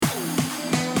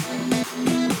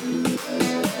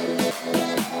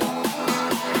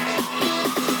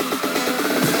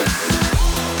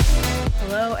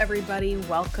everybody.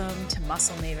 Welcome to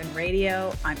Muscle Maven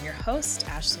Radio. I'm your host,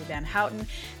 Ashley Van Houten.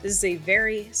 This is a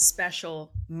very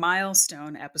special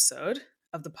milestone episode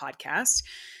of the podcast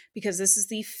because this is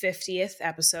the 50th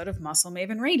episode of Muscle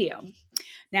Maven Radio.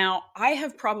 Now, I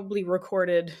have probably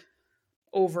recorded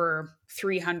over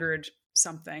 300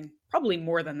 something, probably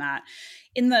more than that,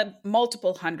 in the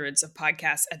multiple hundreds of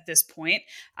podcasts at this point,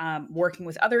 working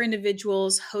with other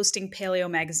individuals, hosting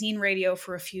Paleo Magazine Radio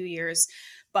for a few years.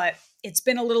 But it's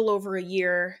been a little over a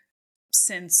year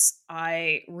since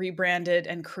I rebranded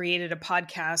and created a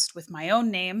podcast with my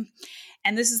own name.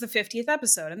 And this is the 50th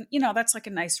episode. And, that's like a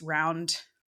nice round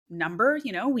number.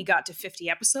 We got to 50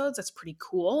 episodes. That's pretty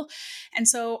cool. And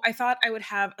so I thought I would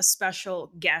have a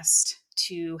special guest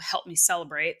to help me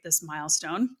celebrate this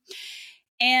milestone.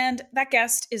 And that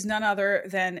guest is none other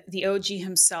than the OG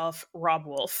himself, Robb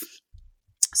Wolf.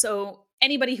 So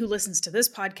anybody who listens to this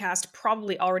podcast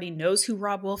probably already knows who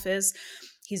Robb Wolf is.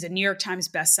 He's a New York Times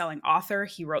bestselling author.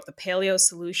 He wrote The Paleo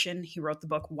Solution. He wrote the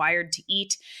book Wired to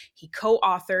Eat. He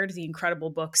co-authored the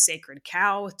incredible book Sacred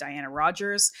Cow with Diana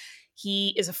Rogers.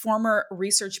 He is a former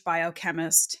research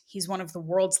biochemist. He's one of the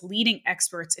world's leading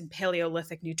experts in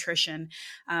Paleolithic nutrition.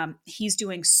 He's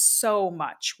doing so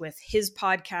much with his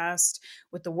podcast,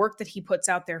 with the work that he puts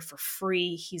out there for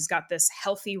free. He's got this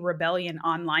Healthy Rebellion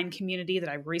online community that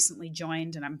I've recently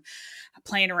joined, and I'm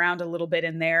playing around a little bit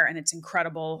in there, and it's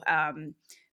incredible.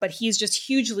 But he's just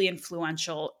hugely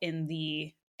influential in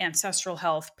the ancestral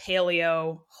health,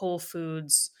 paleo, whole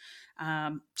foods,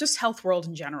 just health world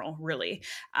in general, really.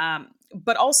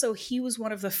 But also he was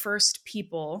one of the first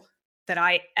people that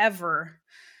I ever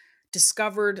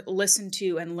discovered, listened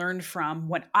to, and learned from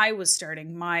when I was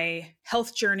starting my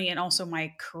health journey and also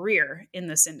my career in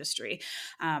this industry.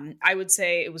 I would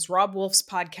say it was Robb Wolf's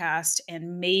podcast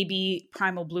and maybe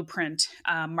Primal Blueprint,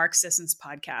 Mark Sisson's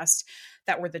podcast,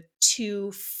 that were the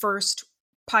two first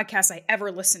podcasts I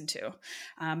ever listened to,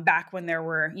 back when there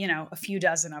were, a few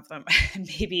dozen of them, and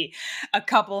maybe a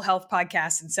couple health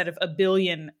podcasts instead of a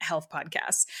billion health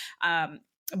podcasts.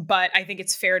 But I think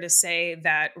it's fair to say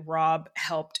that Robb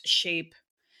helped shape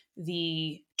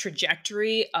the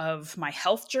trajectory of my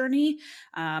health journey,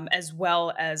 as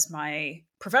well as my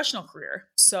professional career.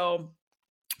 So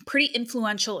pretty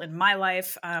influential in my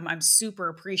life. I'm super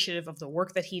appreciative of the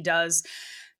work that he does.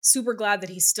 Super glad that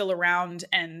he's still around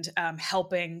and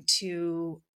helping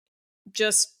to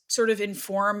just sort of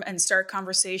inform and start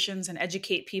conversations and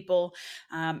educate people.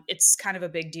 It's kind of a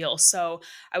big deal. So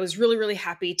I was really, really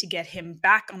happy to get him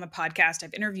back on the podcast.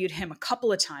 I've interviewed him a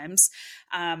couple of times.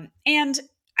 And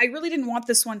I really didn't want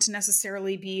this one to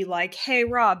necessarily be like, hey,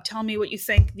 Robb, tell me what you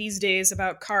think these days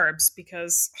about carbs,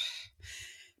 because,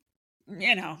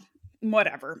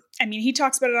 whatever. I mean, he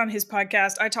talks about it on his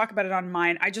podcast. I talk about it on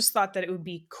mine. I just thought that it would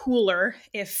be cooler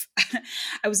if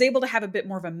I was able to have a bit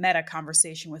more of a meta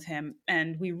conversation with him.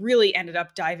 And we really ended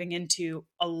up diving into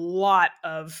a lot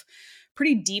of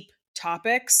pretty deep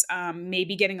topics,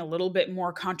 maybe getting a little bit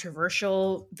more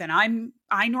controversial than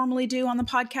I normally do on the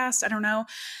podcast. I don't know.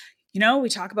 We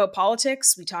talk about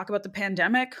politics, we talk about the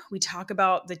pandemic, we talk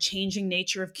about the changing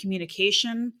nature of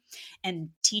communication and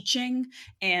teaching,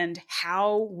 and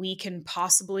how we can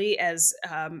possibly, as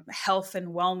health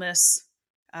and wellness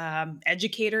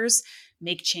educators,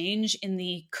 make change in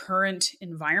the current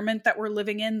environment that we're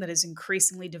living in that is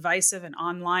increasingly divisive and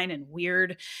online and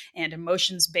weird and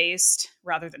emotions-based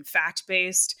rather than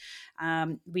fact-based.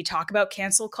 We talk about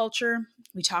cancel culture.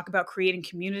 We talk about creating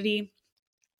community.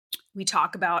 We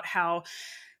talk about how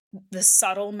the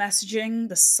subtle messaging,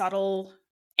 the subtle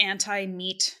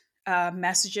anti-meat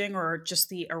messaging, or just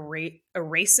the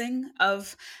erasing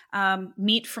of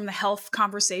meat from the health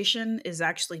conversation is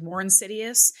actually more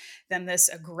insidious than this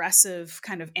aggressive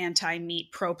kind of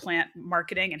anti-meat, pro-plant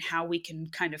marketing, and how we can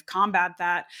kind of combat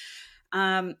that.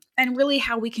 And really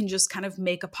how we can just kind of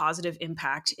make a positive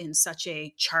impact in such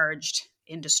a charged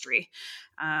industry.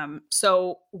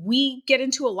 So we get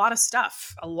into a lot of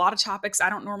stuff, a lot of topics I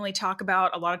don't normally talk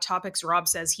about, a lot of topics Robb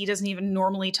says he doesn't even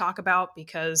normally talk about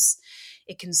because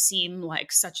it can seem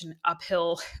like such an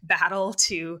uphill battle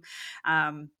to,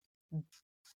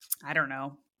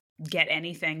 get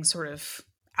anything sort of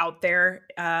out there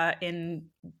in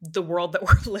the world that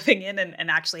we're living in and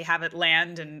actually have it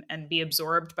land and be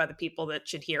absorbed by the people that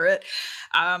should hear it.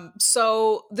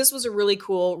 So this was a really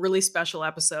cool, really special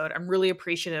episode. I'm really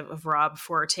appreciative of Robb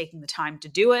for taking the time to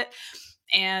do it.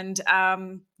 And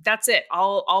that's it.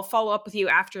 I'll follow up with you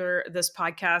after this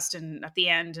podcast and at the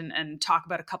end and talk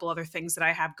about a couple other things that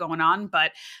I have going on.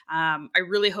 But I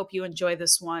really hope you enjoy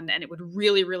this one. And it would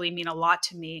really, really mean a lot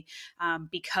to me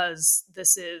because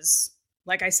this is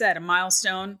like I said, a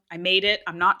milestone. I made it.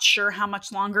 I'm not sure how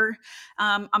much longer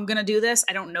I'm going to do this.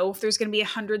 I don't know if there's going to be a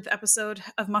 100th episode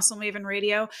of Muscle Maven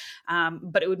Radio,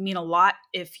 but it would mean a lot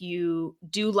if you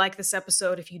do like this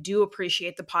episode, if you do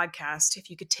appreciate the podcast, if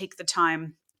you could take the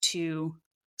time to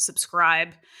subscribe,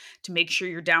 to make sure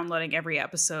you're downloading every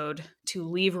episode, to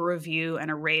leave a review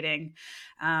and a rating,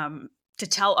 to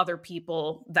tell other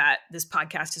people that this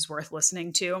podcast is worth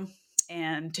listening to,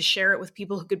 and to share it with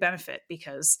people who could benefit,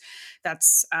 because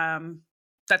that's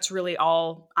really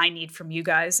all I need from you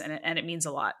guys, and it means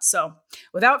a lot. So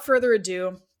without further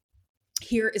ado,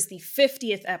 here is the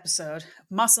 50th episode of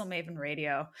Muscle Maven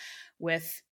Radio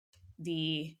with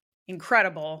the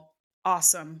incredible,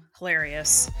 awesome,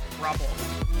 hilarious Robb Wolf.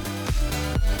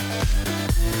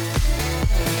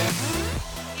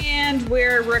 And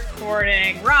we're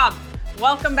recording. Robb,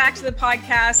 welcome back to the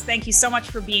podcast. Thank you so much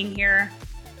for being here.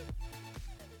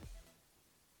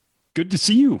 Good to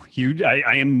see you.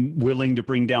 I am willing to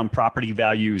bring down property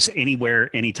values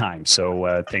anywhere, anytime.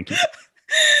 So thank you.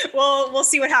 Well, we'll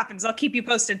see what happens. I'll keep you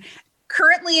posted.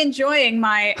 Currently enjoying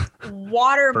my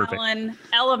watermelon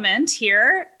element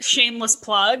here. Shameless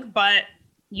plug, but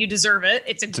you deserve it.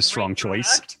 It's a strong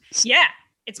choice. Yeah,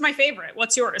 it's my favorite.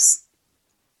 What's yours?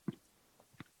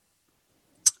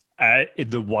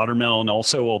 The watermelon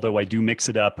also, although I do mix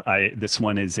it up, this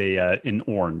one is an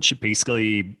orange.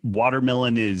 Basically,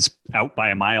 watermelon is out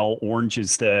by a mile. Orange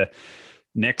is the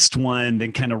next one,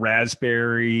 then kind of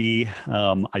raspberry.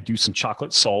 I do some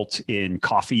chocolate salt in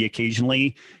coffee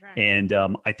occasionally. Right. And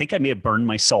I think I may have burned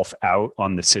myself out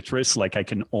on the citrus. Like I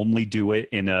can only do it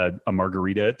in a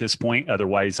margarita at this point.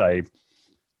 Otherwise,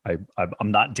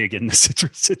 I'm not digging the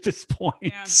citrus at this point.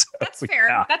 Yeah, so, that's fair.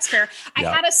 Yeah. That's fair. I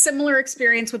had a similar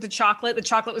experience with the chocolate. The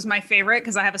chocolate was my favorite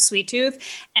because I have a sweet tooth,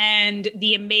 and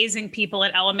the amazing people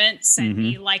at Element sent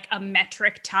me like a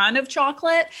metric ton of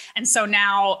chocolate. And so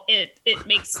now it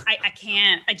makes, I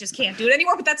just can't do it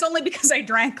anymore, but that's only because I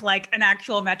drank like an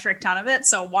actual metric ton of it.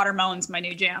 So watermelon's my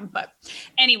new jam. But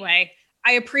anyway,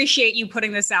 I appreciate you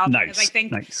putting this out because I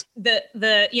think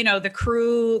the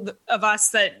crew of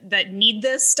us that need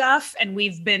this stuff, and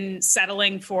we've been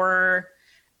settling for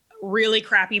really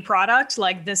crappy product.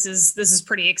 Like this is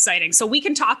pretty exciting. So we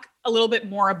can talk a little bit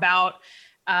more about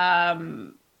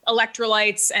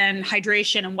electrolytes and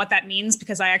hydration and what that means,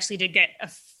 because I actually did get a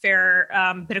fair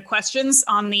bit of questions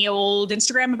on the old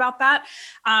Instagram about that.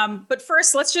 But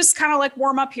first, let's just kind of like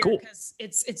warm up here, because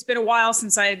it's been a while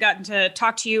since I had gotten to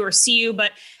talk to you or see you.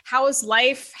 But how is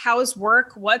life? How is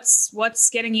work?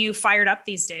 What's getting you fired up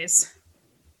these days?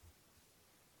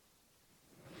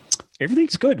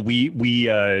 Everything's good. We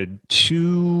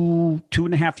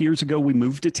 2.5 years ago, we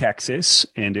moved to Texas,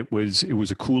 and it was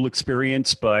a cool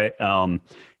experience. But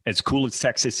as cool as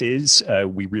Texas is,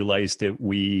 we realized that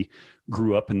we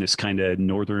grew up in this kind of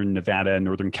northern Nevada,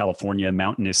 northern California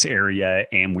mountainous area,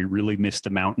 and we really missed the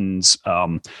mountains.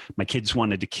 My kids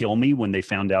wanted to kill me when they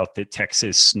found out that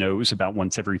Texas snows about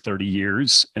once every 30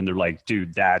 years. And they're like,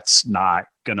 dude, that's not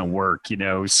going to work,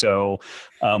 So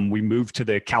we moved to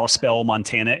the Kalispell,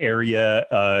 Montana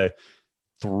area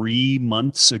 3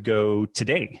 months ago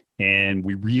today. And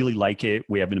we really like it.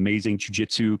 We have an amazing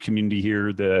jiu-jitsu community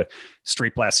here. The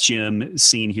Straight Blast gym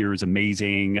scene here is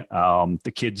amazing.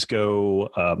 The kids go.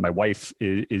 My wife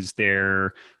is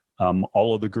there.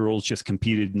 All of the girls just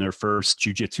competed in their first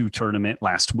jiu-jitsu tournament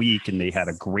last week, and they had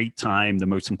a great time. The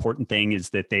most important thing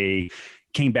is that they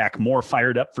came back more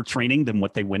fired up for training than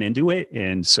what they went into it.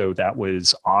 And so that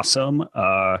was awesome.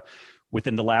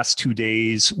 Within the last 2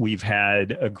 days, we've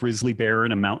had a grizzly bear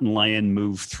and a mountain lion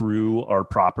move through our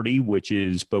property, which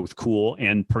is both cool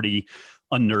and pretty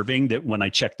unnerving, that when I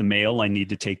check the mail, I need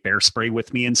to take bear spray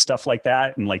with me and stuff like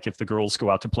that. And like if the girls go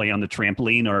out to play on the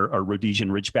trampoline, our Rhodesian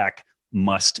Ridgeback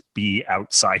must be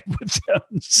outside with them.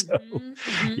 So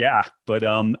yeah, but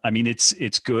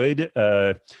it's good.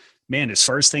 Man, as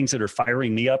far as things that are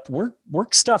firing me up,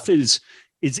 work stuff is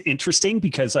interesting,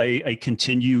 because I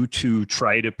continue to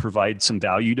try to provide some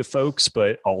value to folks,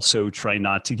 but also try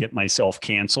not to get myself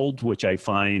canceled, which I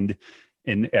find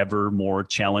an ever more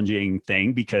challenging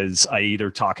thing, because I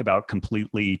either talk about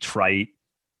completely trite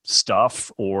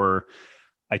stuff, or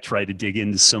I try to dig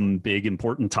into some big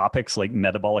important topics like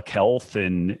metabolic health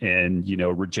and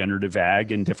regenerative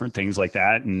ag and different things like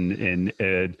that. And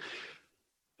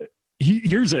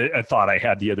here's a thought I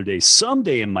had the other day.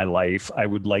 Someday in my life, I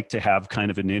would like to have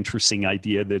kind of an interesting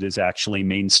idea that is actually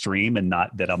mainstream, and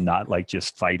not that I'm not like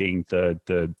just fighting the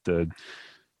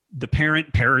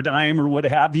parent paradigm or what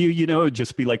have you,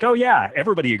 just be like, oh yeah,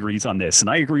 everybody agrees on this and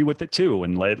I agree with it too.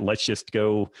 And let's just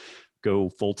go go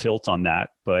full tilt on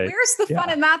that. But where's the fun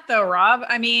in that though, Rob?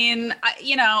 I mean,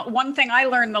 one thing I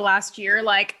learned the last year,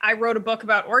 like I wrote a book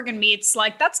about organ meats,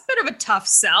 like that's a bit of a tough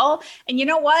sell. And you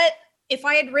know what? If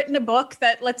I had written a book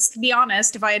that, let's be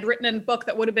honest, if I had written a book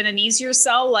that would have been an easier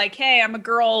sell, like, hey, I'm a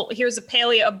girl, here's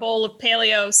a bowl of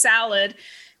paleo salad,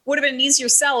 would have been an easier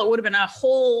sell. It would have been a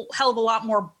whole hell of a lot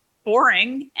more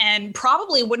boring and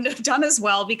probably wouldn't have done as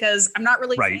well because I'm not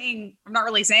really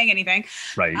saying anything.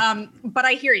 Right. But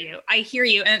I hear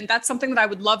you. And that's something that I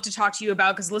would love to talk to you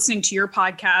about, because listening to your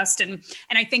podcast and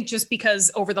I think just because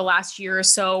over the last year or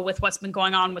so with what's been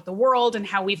going on with the world and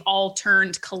how we've all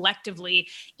turned collectively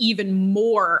even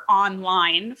more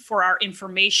online for our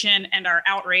information and our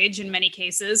outrage in many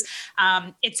cases,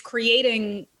 it's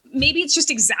creating, maybe it's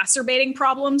just exacerbating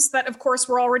problems that, of course,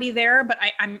 were already there. But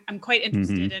I'm quite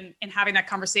interested in having that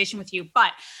conversation with you.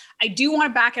 But I do want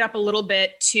to back it up a little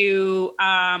bit to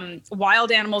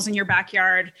wild animals in your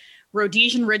backyard,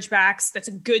 Rhodesian Ridgebacks. That's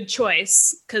a good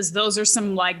choice because those are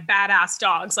some like badass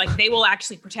dogs. Like they will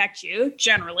actually protect you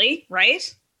generally,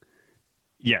 right?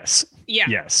 Yes. Yeah.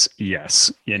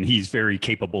 Yes. And he's very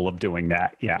capable of doing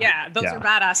that. Yeah. Yeah. Those are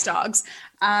badass dogs.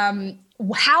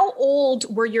 How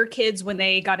old were your kids when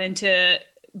they got into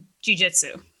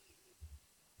jiu-jitsu?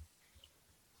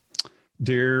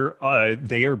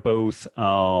 They are both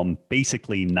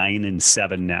basically 9 and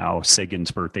 7 now. Sagan's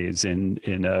birthday is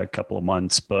in a couple of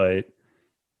months, but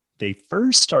they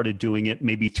first started doing it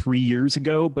maybe 3 years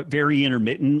ago, but very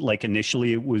intermittent. Like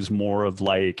initially it was more of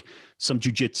like some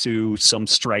jujitsu, some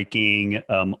striking,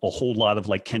 a whole lot of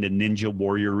like kind of ninja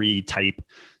warrior-y type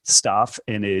stuff.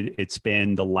 And it's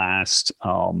been the last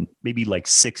maybe like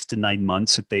 6 to 9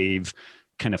 months that they've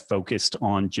kind of focused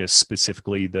on just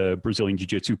specifically the Brazilian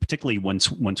jiu-jitsu, particularly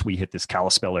once we hit this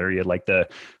Kalispell area. Like the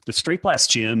Straight Blast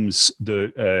gyms,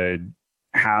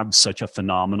 have such a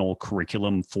phenomenal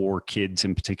curriculum for kids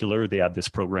in particular. They have this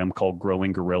program called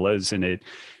Growing Gorillas, and it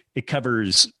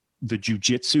covers the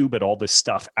jujitsu, but all this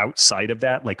stuff outside of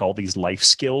that, like all these life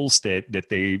skills that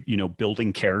they,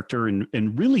 building character and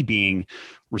really being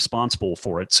responsible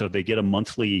for it. So they get a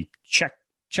monthly check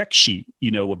sheet,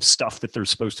 of stuff that they're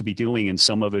supposed to be doing. And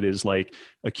some of it is like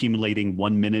accumulating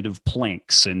 1 minute of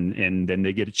planks and then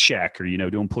they get a check or,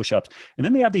 doing push-ups. And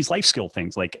then they have these life skill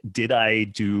things like, did I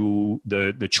do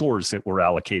the chores that were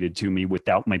allocated to me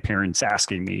without my parents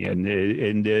asking me? And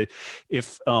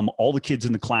if all the kids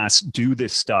in the class do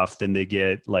this stuff, then they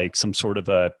get like some sort of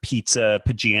a pizza,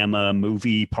 pajama,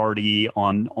 movie party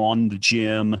on the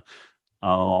gym.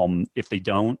 If they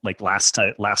don't, like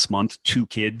last month, 2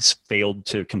 kids failed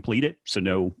to complete it. So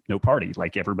no party,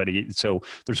 like everybody. So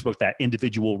there's both that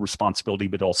individual responsibility,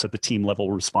 but also the team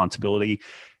level responsibility.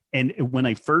 And when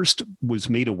I first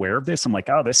was made aware of this, I'm like,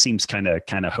 oh, this seems kind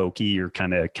of hokey or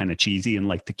kind of cheesy. And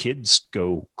like the kids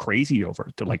go crazy over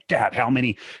it. They're like, Dad, how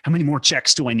many more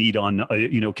checks do I need on,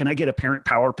 can I get a parent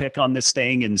power pick on this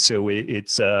thing? And so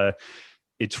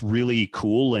it's really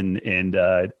cool. And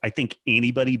I think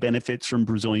anybody benefits from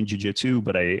Brazilian jiu-jitsu,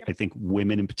 but I think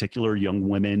women in particular, young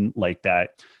women, like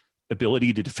that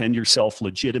ability to defend yourself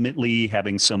legitimately,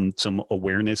 having some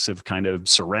awareness of kind of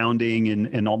surrounding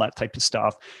and all that type of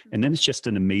stuff. And then it's just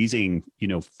an amazing,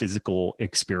 physical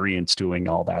experience doing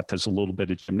all that. There's a little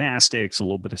bit of gymnastics, a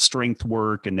little bit of strength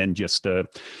work, and then just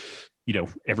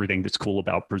everything that's cool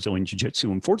about Brazilian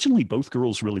jiu-jitsu. Unfortunately, both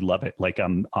girls really love it. Like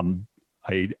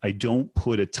I don't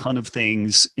put a ton of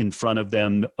things in front of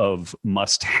them of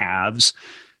must-haves,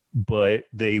 but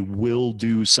they will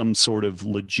do some sort of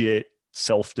legit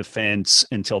self-defense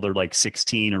until they're like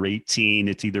 16 or 18.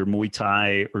 It's either Muay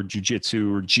Thai or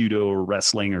jiu-jitsu or judo or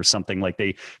wrestling or something. Like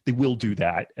they will do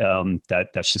that.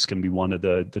 That's just going to be one of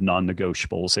the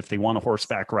non-negotiables. If they want a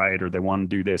horseback ride or they want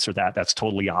to do this or that, that's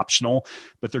totally optional,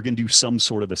 but they're going to do some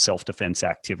sort of a self-defense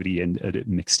activity and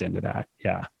mixed into that.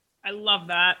 Yeah. I love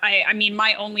that. I mean,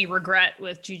 my only regret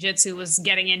with jiu-jitsu was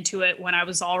getting into it when I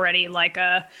was already like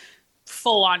a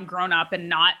full-on grown-up and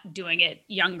not doing it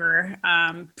younger,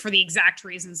 for the exact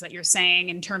reasons that you're saying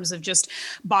in terms of just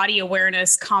body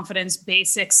awareness, confidence,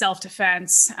 basic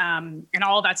self-defense, and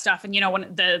all of that stuff. And,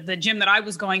 when the gym that I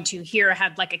was going to here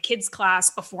had like a kids class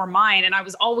before mine, and I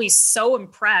was always so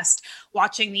impressed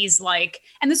watching these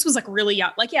and this was like really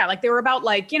young, they were about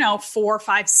 4,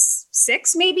 5,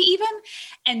 6, maybe even,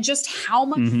 and just how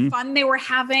much fun they were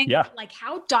having, like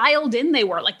how dialed in they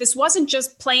were. Like this wasn't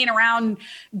just playing around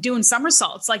doing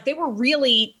somersaults. Like they were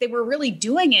really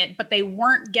doing it, but they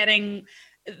weren't getting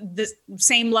the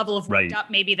same level of worked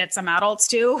up maybe that some adults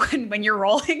do when you're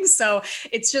rolling. So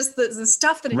it's just the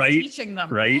stuff that it's teaching them.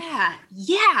 Right.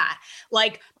 Yeah.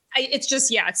 Like it's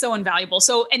just, it's so invaluable.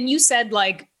 So, and you said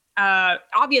like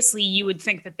Obviously you would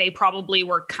think that they probably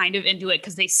were kind of into it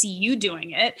because they see you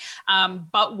doing it.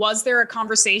 But was there a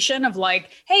conversation of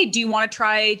like, hey, do you want to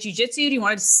try jujitsu? Do you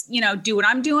want to, do what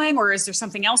I'm doing? Or is there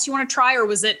something else you want to try? Or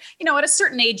was it, at a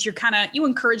certain age, you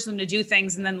encourage them to do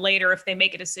things. And then later, if they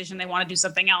make a decision, they want to do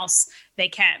something else, they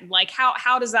can. Like,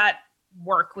 how does that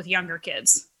work with younger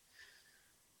kids?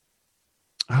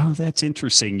 Oh, that's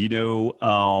interesting.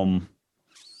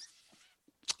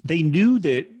 They knew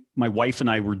that my wife and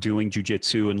I were doing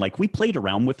jujitsu, and like we played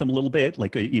around with them a little bit.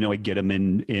 Like, I'd get them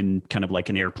in kind of like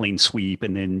an airplane sweep,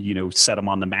 and then set them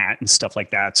on the mat and stuff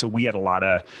like that. So we had a lot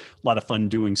of fun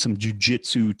doing some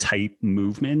jujitsu type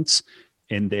movements,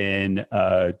 and then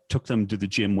took them to the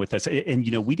gym with us.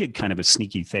 And we did kind of a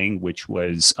sneaky thing, which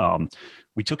was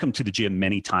we took them to the gym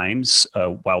many times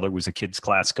while there was a kids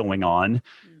class going on.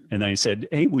 And I said,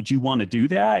 hey, would you want to do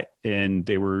that? And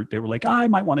they were like, I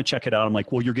might want to check it out. I'm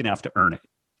like, well, you're going to have to earn it.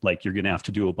 Like, you're going to have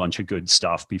to do a bunch of good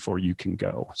stuff before you can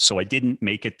go. So I didn't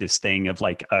make it this thing of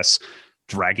like us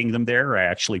dragging them there. I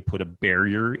actually put a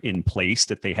barrier in place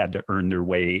that they had to earn their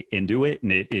way into it.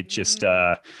 And it just,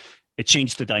 it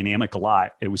changed the dynamic a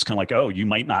lot. It was kind of like, oh, you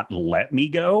might not let me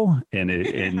go.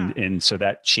 And so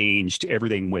that changed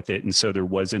everything with it. And so there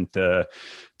wasn't the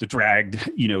dragged,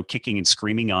 kicking and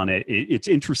screaming on it. It's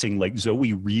interesting. Like,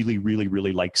 Zoe really, really,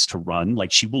 really likes to run.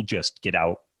 Like, she will just get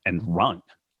out and run.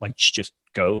 Like, she just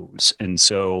goes. And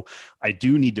so I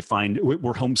do need to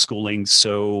we're homeschooling.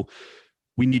 So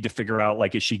we need to figure out,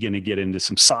 like, is she going to get into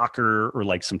some soccer or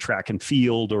like some track and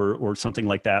field or something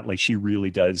like that? Like, she really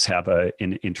does have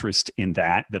an interest in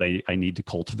that I need to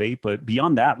cultivate. But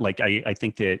beyond that, like, I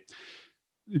think that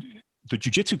the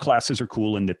jiu-jitsu classes are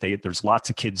cool in that there's lots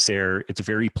of kids there. It's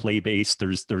very play-based.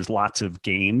 There's lots of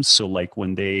games. So like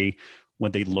when they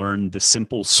learn the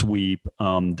simple sweep,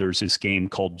 there's this game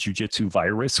called Jiu-Jitsu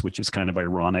Virus, which is kind of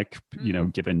ironic,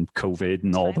 given COVID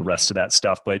and all the rest of that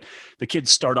stuff. But the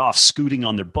kids start off scooting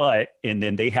on their butt, and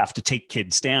then they have to take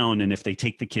kids down. And if they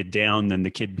take the kid down, then the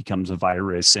kid becomes a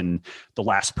virus, and the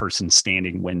last person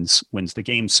standing wins the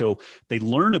game. So they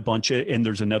learn a bunch and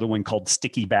there's another one called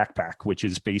Sticky Backpack, which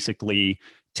is basically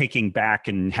taking back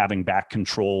and having back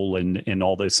control and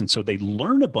all this. And so they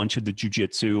learn a bunch of the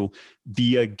jujitsu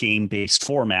via game-based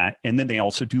format. And then they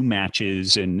also do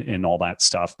matches and all that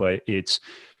stuff. But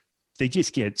they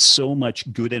just get so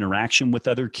much good interaction with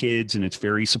other kids, and it's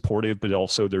very supportive, but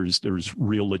also there's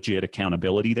real legit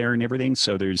accountability there and everything.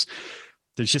 So there's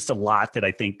just a lot that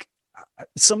I think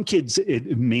some kids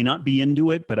it may not be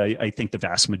into it, but I think the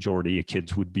vast majority of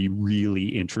kids would be really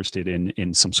interested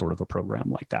in some sort of a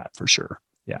program like that for sure.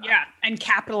 Yeah. And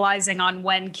capitalizing on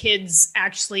when kids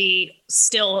actually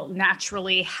still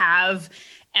naturally have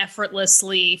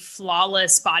effortlessly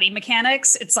flawless body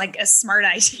mechanics. It's like a smart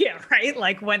idea, right?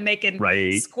 Like when they can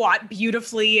squat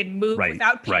beautifully and move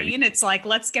without pain. It's like,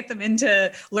 let's get them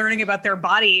into learning about their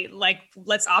body. Like,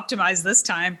 let's optimize this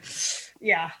time.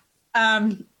 Yeah.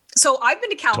 So I've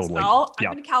been to Kalispell.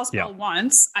 I've been to Kalispell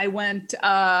once.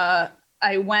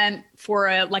 I went for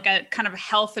a kind of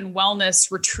health and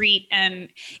wellness retreat. And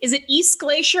is it East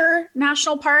Glacier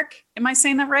National Park? Am I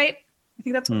saying that right? I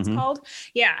think that's what it's called.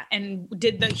 Yeah. And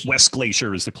did the West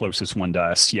Glacier is the closest one to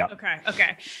us. Yeah.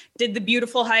 Okay. Did the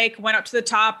beautiful hike, went up to the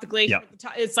top, the glacier. At the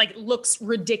top. It's like, looks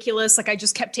ridiculous. Like, I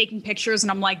just kept taking pictures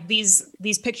and I'm like, these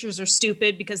pictures are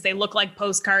stupid because they look like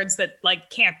postcards that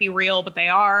like can't be real, but they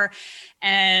are.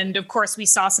 And of course we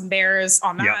saw some bears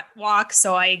on that walk.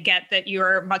 So I get that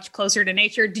you're much closer to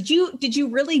nature. Did you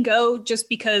really go just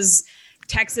because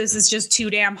Texas is just too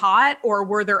damn hot, or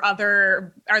are there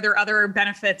other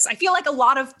benefits? I feel like a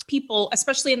lot of people,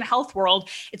 especially in the health world,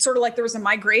 it's sort of like there was a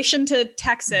migration to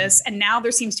Texas and now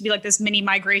there seems to be like this mini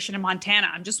migration in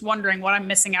Montana. I'm just wondering what I'm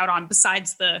missing out on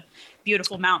besides the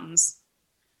beautiful mountains.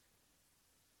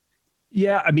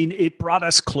 Yeah, I mean, it brought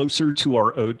us closer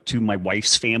to my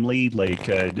wife's family. Like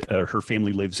her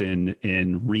family lives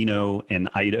in Reno and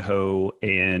Idaho,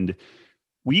 and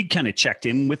we kind of checked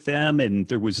in with them, and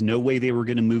there was no way they were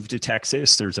going to move to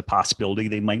Texas. There's a possibility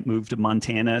they might move to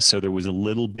Montana. So there was a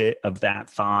little bit of that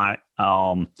thought.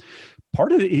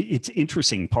 Part of it's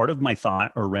interesting. Part of my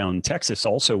thought around Texas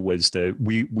also was that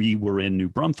we were in New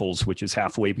Braunfels, which is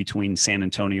halfway between San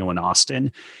Antonio and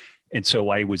Austin. And so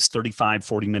I was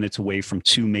 40 minutes away from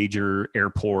two major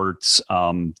airports,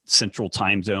 central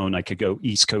time zone. I could go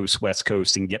East Coast, West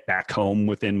Coast, and get back home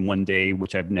within one day,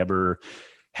 which I've never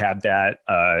had that.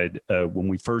 When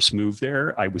we first moved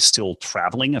there, I was still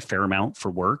traveling a fair amount for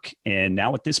work. And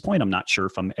now at this point, I'm not sure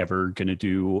if I'm ever going to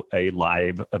do a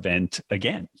live event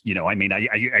again. I mean,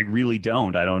 I really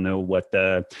don't. I don't know what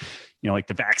the like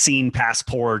the vaccine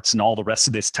passports and all the rest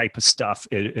of this type of stuff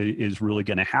is really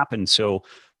going to happen. So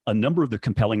a number of the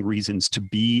compelling reasons to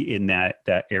be in that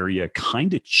area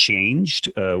kind of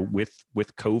changed with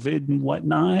COVID and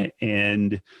whatnot.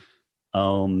 And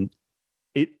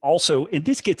it also, and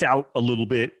this gets out a little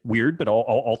bit weird, but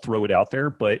I'll throw it out there.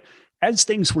 But as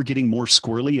things were getting more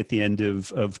squirrely at the end of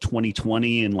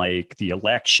 2020 and like the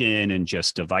election and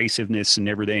just divisiveness and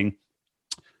everything,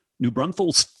 New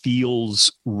Braunfels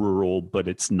feels rural, but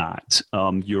it's not.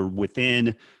 You're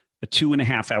within a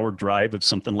 2.5-hour drive of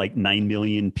something like 9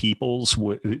 million people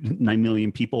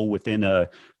within a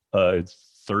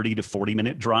 30 to 40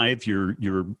 minute drive. You're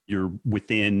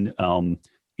within,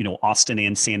 Austin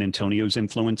and San Antonio's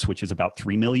influence, which is about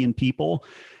 3 million people.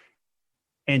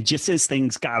 And just as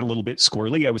things got a little bit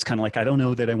squirrely, I was kind of like, I don't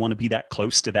know that I want to be that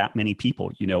close to that many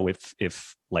people,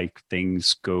 if like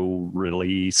things go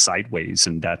really sideways.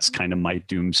 And that's kind of my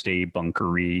doomsday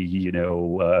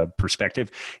bunkery, perspective.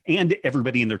 And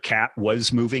everybody and their cat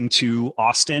was moving to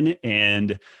Austin,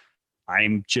 and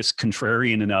I'm just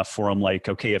contrarian enough where I'm like,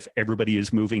 okay, if everybody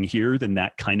is moving here, then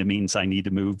that kind of means I need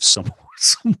to move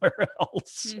somewhere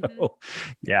else. Mm-hmm. So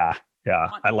yeah.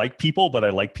 I like people, but I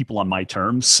like people on my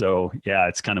terms. So yeah,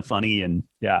 it's kind of funny. And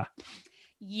yeah.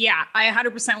 Yeah, I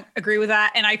 100% agree with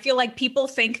that. And I feel like people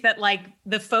think that like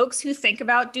the folks who think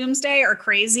about doomsday are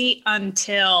crazy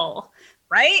until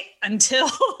the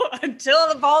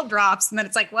ball drops. And then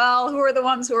it's like, well, who are the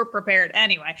ones who are prepared?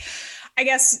 Anyway, I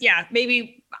guess, yeah,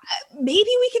 maybe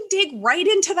we can dig right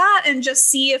into that and just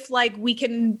see if like we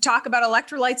can talk about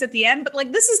electrolytes at the end. But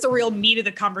like, this is the real meat of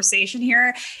the conversation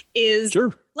here is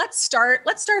sure. Let's start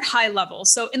high level.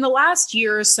 So in the last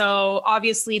year or so,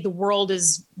 obviously the world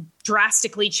is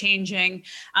drastically changing.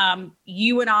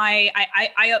 You and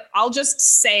I'll just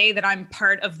say that I'm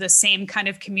part of the same kind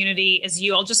of community as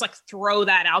you. I'll just like throw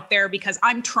that out there because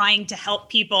I'm trying to help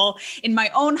people in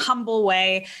my own humble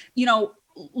way,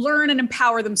 learn and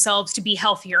empower themselves to be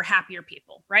healthier, happier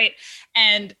people, right?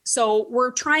 And so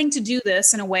we're trying to do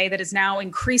this in a way that is now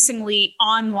increasingly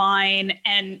online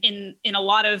and in a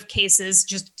lot of cases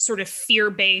just sort of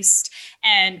fear-based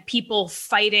and people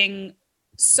fighting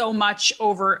so much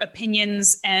over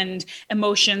opinions and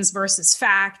emotions versus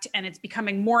fact. And it's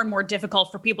becoming more and more difficult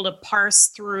for people to parse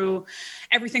through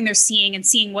everything they're seeing and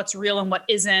seeing what's real and what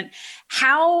isn't.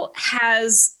 How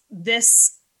has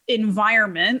this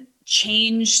environment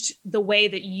changed the way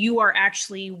that you are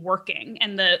actually working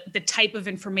and the type of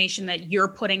information that you're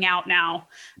putting out now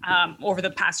over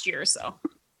the past year or so?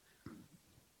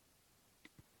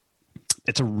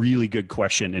 It's a really good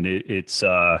question. And it's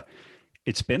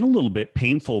been a little bit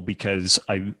painful because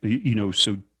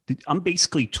so I'm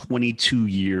basically 22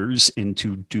 years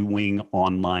into doing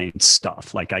online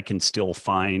stuff. Like I can still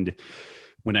find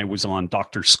when I was on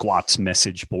Dr. Squat's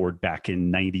message board back in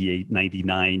 98,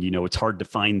 99, it's hard to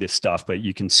find this stuff, but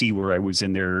you can see where I was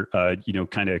in there,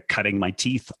 kind of cutting my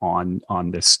teeth on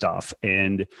this stuff.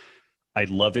 And I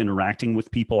love interacting with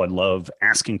people. I love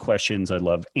asking questions. I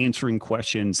love answering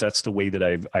questions. That's the way that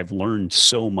I've learned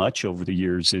so much over the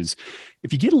years is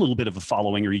if you get a little bit of a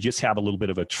following or you just have a little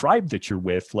bit of a tribe that you're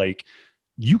with, like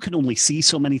you can only see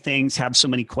so many things, have so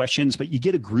many questions, but you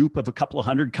get a group of a couple of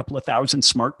hundred, couple of thousand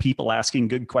smart people asking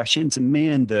good questions. And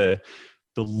man, the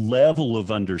level of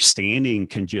understanding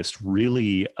can just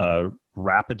really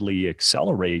rapidly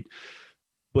accelerate.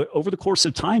 But over the course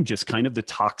of time, just kind of the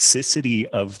toxicity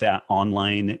of that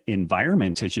online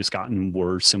environment has just gotten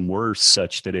worse and worse,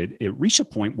 such that it reached a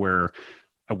point where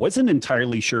I wasn't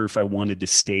entirely sure if I wanted to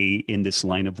stay in this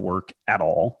line of work at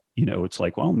all. It's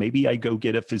like, well, maybe I go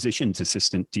get a physician's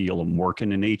assistant deal and work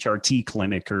in an HRT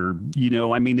clinic or,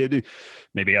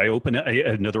 maybe I open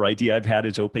another idea I've had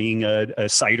is opening a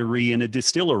cidery and a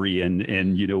distillery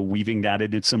and weaving that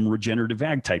into some regenerative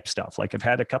ag type stuff. Like I've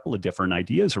had a couple of different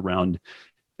ideas around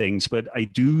things, but I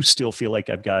do still feel like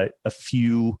I've got a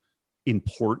few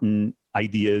important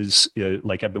ideas.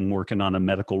 Like I've been working on a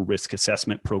medical risk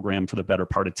assessment program for the better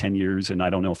part of 10 years. And I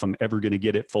don't know if I'm ever going to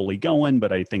get it fully going,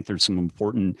 but I think there's some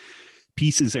important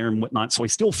pieces there and whatnot. So I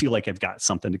still feel like I've got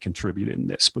something to contribute in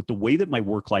this, but the way that my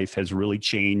work life has really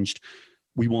changed,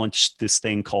 we launched this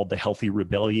thing called the Healthy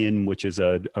Rebellion, which is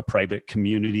a private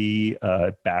community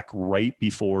back right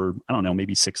before, I don't know,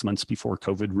 maybe 6 months before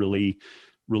COVID really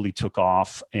took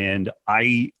off. And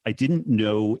I didn't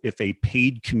know if a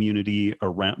paid community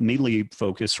around, mainly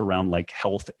focused around like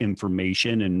health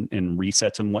information and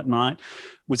resets and whatnot,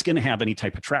 was going to have any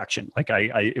type of traction. Like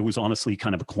it was honestly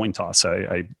kind of a coin toss.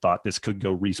 I thought this could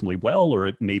go reasonably well, or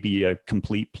it may be a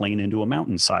complete plane into a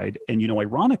mountainside. And,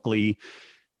 ironically,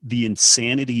 the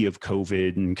insanity of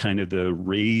COVID and kind of the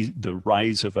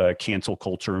rise of cancel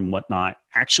culture and whatnot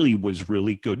actually was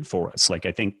really good for us. Like,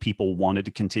 I think people wanted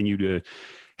to continue to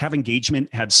have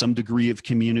engagement, have some degree of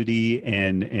community,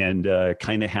 and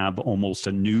kind of have almost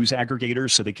a news aggregator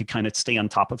so they could kind of stay on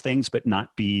top of things, but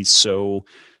not be so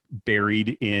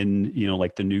buried in,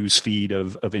 like the news feed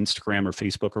of Instagram or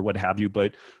Facebook or what have you.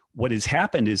 But what has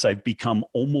happened is I've become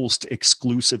almost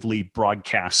exclusively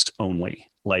broadcast only.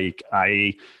 Like,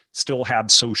 I still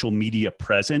have social media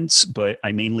presence, but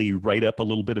I mainly write up a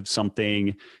little bit of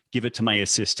something, give it to my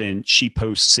assistant, she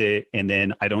posts it, and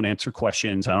then I don't answer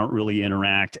questions. I don't really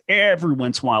interact. Every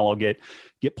once in a while I'll get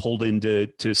pulled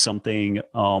into something,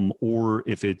 or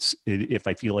if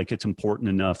I feel like it's important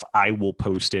enough, I will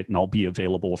post it and I'll be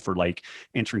available for like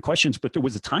answering questions. But there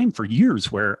was a time for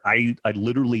years where I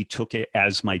literally took it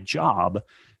as my job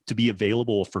to be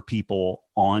available for people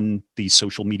on these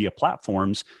social media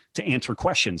platforms to answer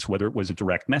questions, whether it was a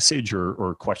direct message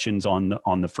or questions on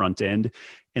the front end.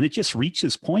 And it just reached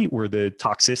this point where the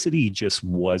toxicity just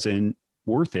wasn't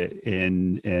worth it.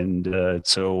 And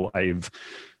so I've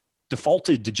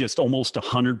defaulted to just almost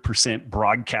 100%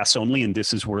 broadcast only. And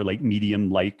this is where like medium,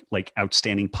 like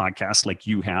outstanding podcasts like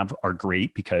you have are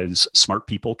great, because smart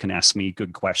people can ask me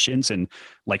good questions, and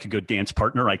like a good dance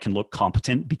partner, I can look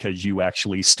competent because you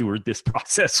actually steward this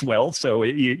process well. So,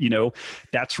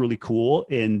 that's really cool.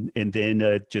 And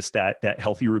then just that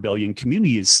Healthy Rebellion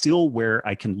community is still where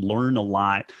I can learn a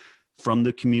lot from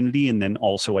the community. And then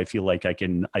also I feel like I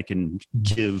can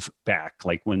give back,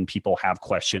 like when people have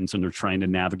questions and they're trying to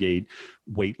navigate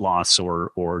weight loss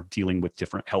or dealing with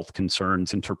different health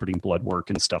concerns, interpreting blood work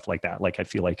and stuff like that. Like, I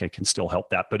feel like I can still help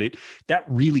that, but that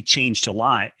really changed a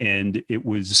lot. And it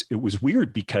was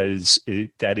weird because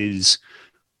that is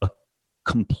a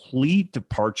complete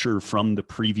departure from the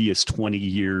previous 20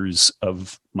 years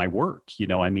of my work.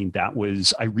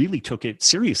 I really took it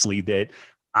seriously that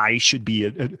I should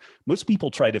be, most people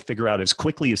try to figure out as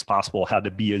quickly as possible how to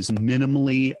be as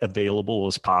minimally available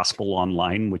as possible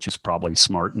online, which is probably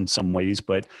smart in some ways.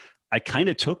 But I kind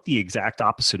of took the exact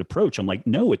opposite approach. I'm like,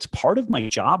 no, it's part of my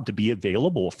job to be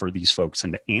available for these folks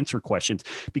and to answer questions,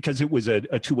 because it was a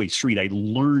two-way street.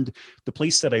 The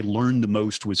place that I learned the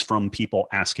most was from people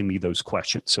asking me those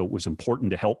questions. So it was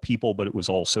important to help people, but it was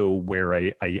also where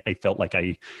I felt like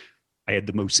I had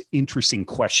the most interesting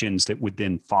questions that would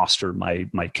then foster my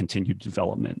continued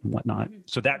development and whatnot.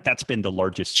 So that's been the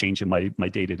largest change in my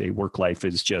day-to-day work life,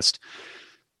 is just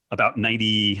about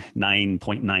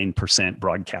 99.9%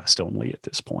 broadcast only at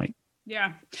this point.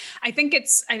 Yeah, I think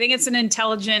it's an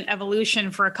intelligent evolution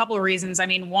for a couple of reasons. I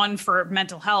mean, one, for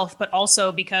mental health, but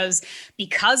also because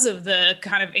of the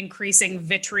kind of increasing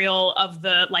vitriol of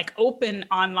the like open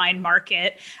online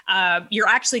market, you're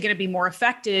actually going to be more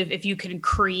effective if you can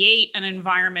create an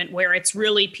environment where it's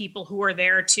really people who are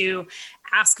there to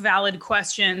ask valid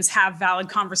questions, have valid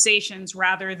conversations,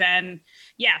 rather than,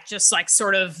 just like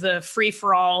sort of the free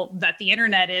for all that the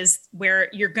internet is, where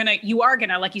you are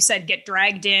gonna, like you said, get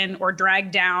dragged in or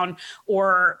dragged down,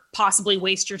 or possibly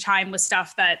waste your time with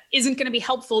stuff that isn't going to be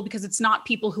helpful because it's not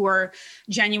people who are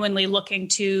genuinely looking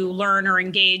to learn or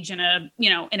engage in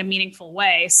a meaningful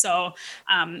way. So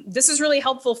this is really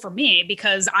helpful for me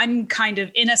because I'm kind of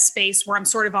in a space where I'm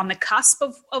sort of on the cusp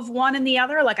of one and the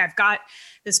other. Like, I've got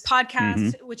this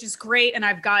podcast, which is great. And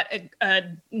I've got a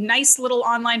nice little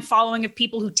online following of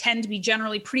people who tend to be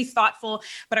generally pretty thoughtful,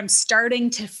 but I'm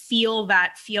starting to feel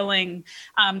that feeling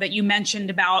that you mentioned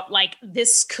about, like,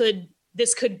 this could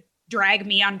drag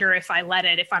me under if I let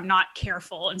it, if I'm not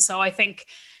careful. And so I think,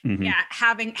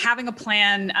 having a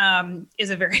plan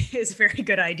is a very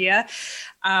good idea.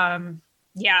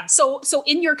 So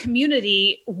in your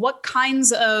community, what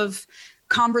kinds of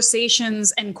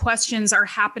conversations and questions are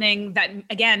happening that,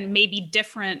 again, may be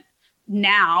different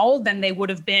now than they would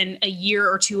have been a year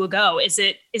or two ago? Is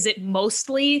it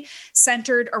mostly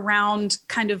centered around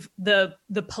kind of the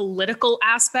political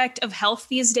aspect of health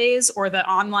these days, or the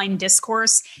online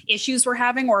discourse issues we're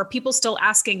having, or are people still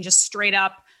asking just straight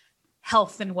up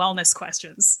health and wellness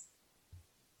questions?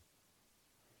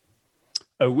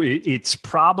 It's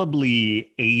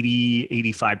probably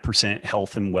 85%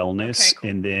 health and wellness. Okay, cool.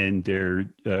 And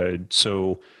then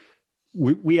so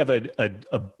we have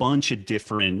a bunch of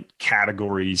different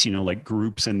categories, like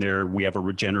groups in there. We have a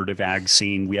regenerative ag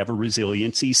scene. We have a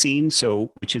resiliency scene.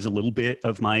 So, which is a little bit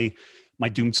of my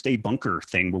doomsday bunker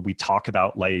thing, where we talk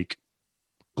about like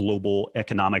global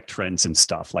economic trends and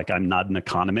stuff. Like, I'm not an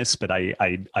economist, but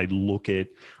I've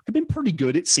been pretty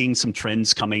good at seeing some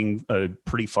trends coming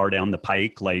pretty far down the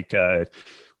pike. Like,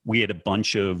 we had a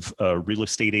bunch of real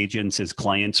estate agents as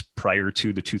clients prior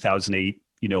to the 2008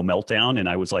 meltdown. And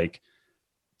I was like,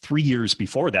 3 years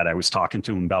before that, I was talking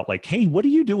to him about like, hey, what are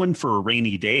you doing for a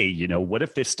rainy day? What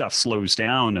if this stuff slows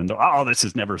down? And this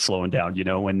is never slowing down,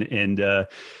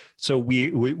 so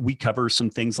we cover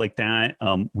some things like that.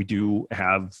 We do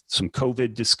have some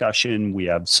COVID discussion. We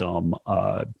have some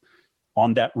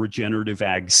on that regenerative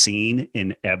ag scene.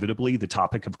 Inevitably, the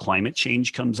topic of climate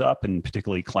change comes up, and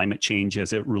particularly climate change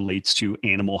as it relates to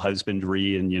animal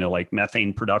husbandry and like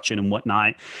methane production and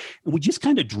whatnot. And we just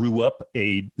kind of drew up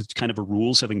a kind of a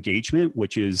rules of engagement,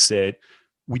 which is that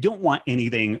we don't want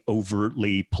anything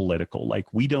overtly political. Like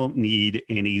we don't need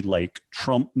any like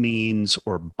Trump memes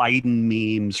or Biden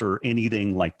memes or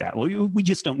anything like that. We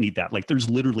just don't need that. Like there's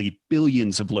literally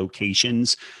billions of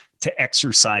locations to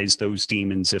exercise those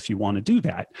demons if you want to do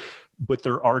that. But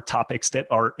there are topics that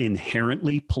are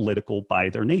inherently political by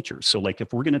their nature. So like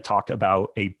if we're going to talk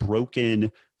about a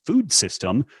broken food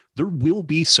system, there will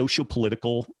be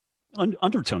socio-political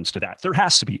undertones to that. There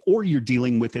has to be, or you're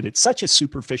dealing with it at such a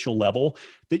superficial level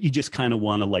that you just kind of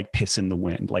want to like piss in the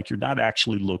wind. Like you're not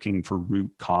actually looking for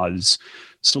root cause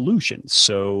solutions.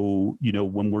 So,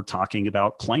 when we're talking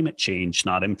about climate change,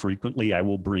 not infrequently, I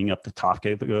will bring up the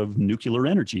topic of nuclear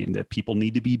energy and that people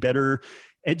need to be better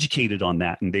educated on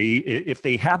that. And if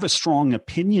they have a strong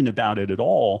opinion about it at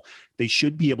all, they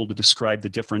should be able to describe the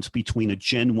difference between a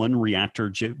Gen 1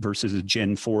 reactor versus a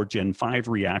Gen 4, Gen 5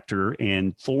 reactor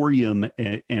and thorium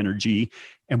energy,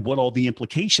 and what all the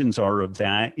implications are of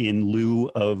that in lieu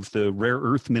of the rare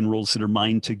earth minerals that are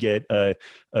mined to get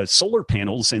solar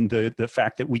panels, and the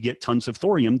fact that we get tons of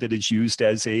thorium that is used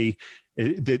as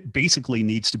that basically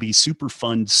needs to be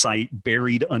Superfund site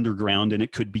buried underground, and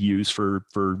it could be used for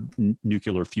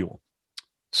nuclear fuel.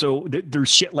 So there's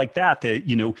shit like that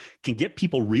can get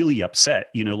people really upset.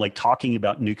 Like talking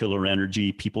about nuclear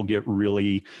energy, people get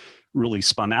really, really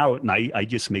spun out. And I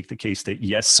just make the case that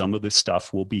yes, some of this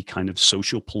stuff will be kind of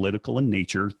social political in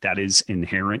nature. That is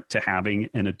inherent to having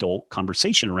an adult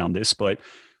conversation around this, but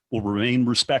we'll remain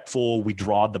respectful. We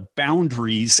draw the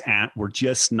boundaries we're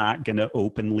just not going to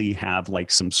openly have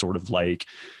like some sort of like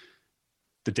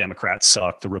the Democrats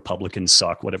suck, the Republicans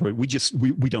suck, whatever. We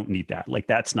don't need that. Like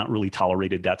that's not really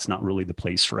tolerated. That's not really the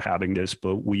place for having this,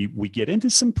 but we get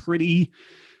into some pretty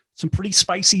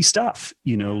spicy stuff,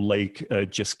 like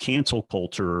just cancel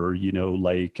culture, or,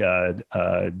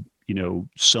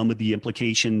 some of the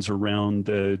implications around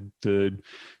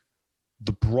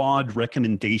the broad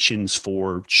recommendations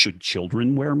for should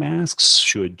children wear masks,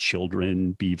 should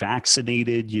children be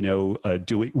vaccinated,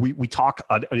 we talk,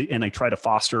 and I try to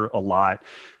foster a lot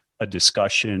a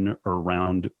discussion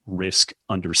around risk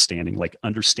understanding, like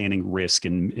understanding risk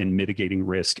and mitigating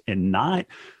risk, and not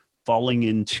falling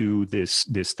into this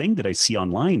thing that I see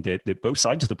online that both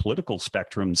sides of the political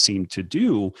spectrum seem to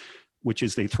do, which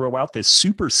is they throw out this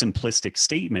super simplistic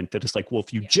statement that is like, well,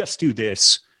 if you just do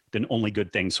this, then only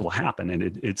good things will happen.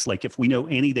 And it's like, if we know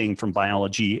anything from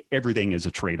biology, everything is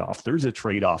a trade-off. There's a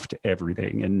trade-off to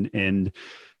everything. And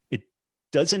it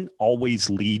doesn't always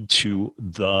lead to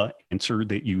the answer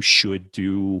that you should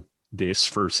do this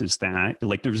versus that.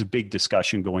 Like there's a big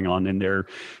discussion going on in there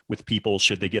with people,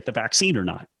 should they get the vaccine or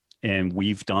not? And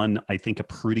we've done, I think, a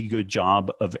pretty good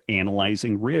job of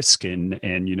analyzing risk and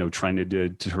trying to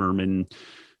determine,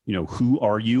 who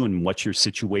are you and what's your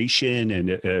situation?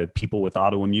 And people with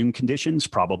autoimmune conditions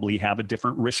probably have a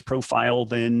different risk profile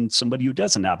than somebody who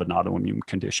doesn't have an autoimmune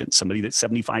condition. Somebody that's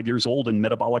 75 years old and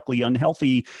metabolically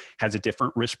unhealthy has a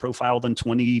different risk profile than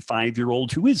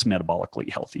 25-year-old who is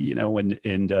metabolically healthy,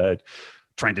 and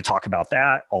trying to talk about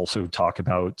that, also talk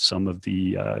about some of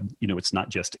the, it's not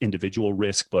just individual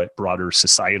risk, but broader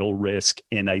societal risk.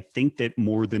 And I think that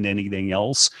more than anything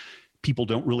else, people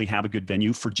don't really have a good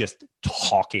venue for just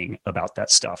talking about that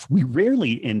stuff. We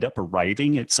rarely end up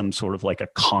arriving at some sort of like a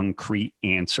concrete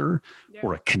answer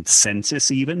or a consensus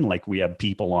even. Like we have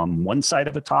people on one side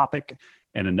of a topic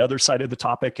and another side of the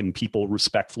topic, and people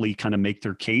respectfully kind of make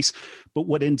their case. But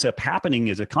what ends up happening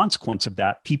as a consequence of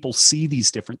that, people see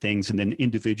these different things, and then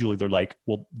individually they're like,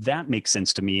 well, that makes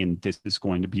sense to me, and this is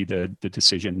going to be the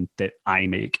decision that I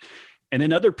make. And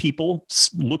then other people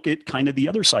look at kind of the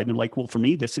other side and like, well, for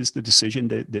me, this is the decision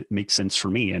that makes sense for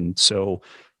me. And so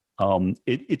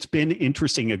it's been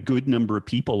interesting. A good number of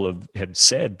people have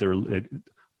said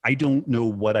I don't know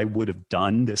what I would have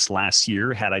done this last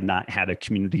year had I not had a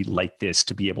community like this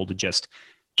to be able to just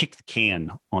kick the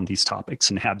can on these topics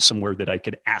and have somewhere that I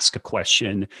could ask a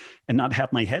question and not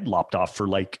have my head lopped off for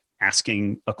like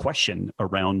asking a question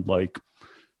around like,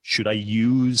 should I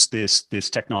use this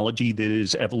technology that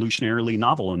is evolutionarily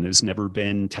novel and has never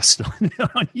been tested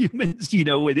on humans,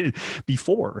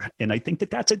 before? And I think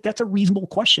that's a reasonable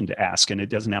question to ask, and it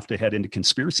doesn't have to head into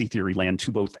conspiracy theory land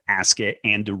to both ask it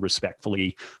and to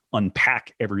respectfully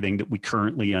unpack everything that we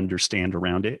currently understand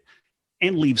around it,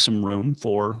 and leave some room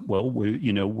for, well,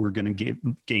 we're going to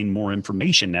gain more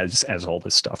information as all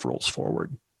this stuff rolls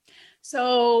forward.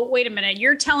 So wait a minute,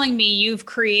 you're telling me you've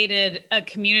created a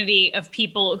community of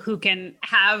people who can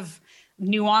have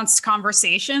nuanced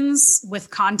conversations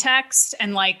with context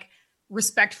and like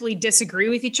respectfully disagree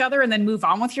with each other and then move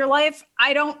on with your life?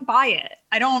 I don't buy it.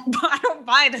 I don't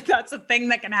buy that that's a thing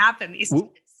that can happen these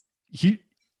days.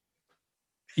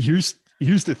 Here's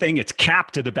the thing. It's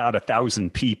capped at about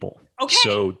 1,000 people. Okay.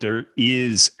 So there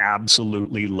is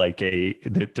absolutely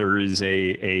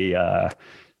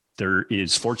there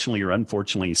is fortunately or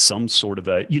unfortunately some sort of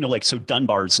a, so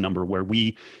Dunbar's number, where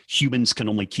we humans can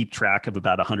only keep track of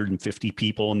about 150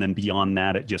 people. And then beyond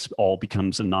that, it just all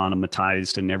becomes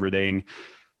anonymized and everything.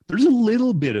 There's a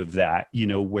little bit of that,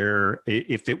 where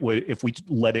if we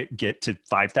let it get to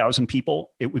 5,000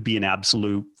 people, it would be an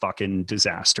absolute fucking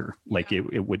disaster. Like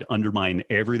it would undermine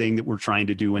everything that we're trying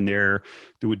to do in there.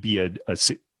 There would be a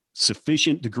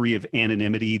sufficient degree of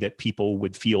anonymity that people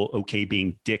would feel okay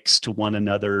being dicks to one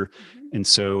another. Mm-hmm. And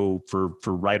so for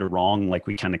right or wrong, like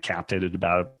we kind of capped it at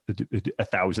about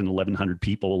 1,000, 1,100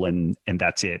 people. And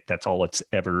that's it. That's all it's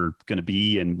ever going to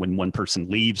be. And when one person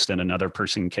leaves, then another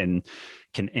person can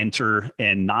enter.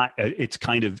 And it's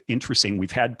kind of interesting.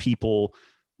 We've had people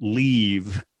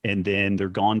leave and then they're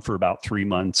gone for about 3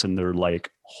 months and they're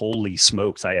like, holy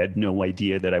smokes, I had no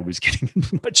idea that I was getting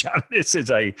as much out of this as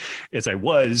I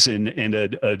was. And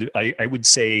I would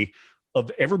say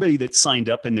of everybody that signed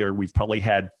up in there, we've probably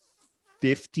had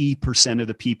 50% of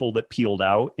the people that peeled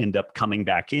out end up coming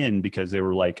back in because they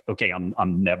were like, okay,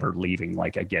 I'm never leaving.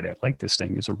 Like, I get it. Like, this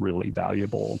thing is a really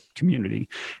valuable community,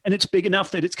 and it's big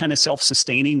enough that it's kind of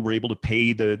self-sustaining. We're able to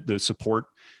pay the support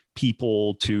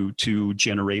people to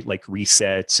generate like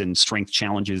resets and strength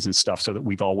challenges and stuff, so that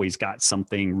we've always got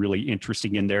something really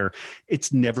interesting in there.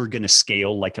 It's never going to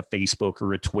scale like a Facebook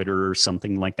or a Twitter or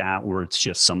something like that, where it's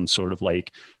just some sort of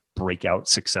like breakout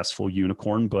successful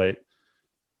unicorn. But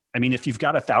I mean, if you've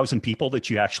got 1,000 people that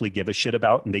you actually give a shit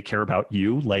about and they care about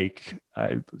you, like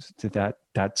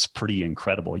that's pretty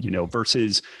incredible,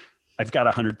 versus I've got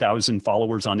 100,000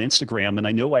 followers on Instagram, and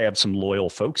I know I have some loyal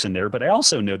folks in there, but I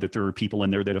also know that there are people in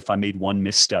there that if I made one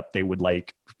misstep, they would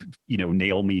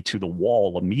nail me to the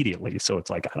wall immediately. So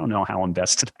it's like, I don't know how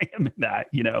invested I am in that,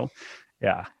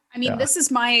 Yeah. I mean, this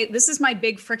is my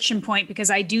big friction point,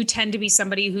 because I do tend to be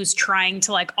somebody who's trying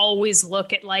to like always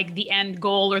look at like the end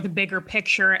goal or the bigger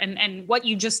picture. And what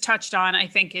you just touched on, I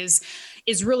think is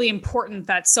really important,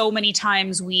 that so many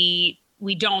times we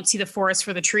don't see the forest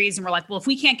for the trees. And we're like, well, if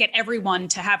we can't get everyone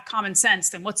to have common sense,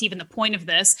 then what's even the point of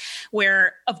this?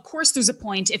 Where of course there's a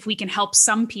point if we can help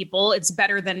some people, it's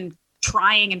better than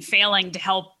trying and failing to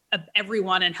help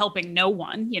everyone and helping no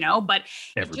one, but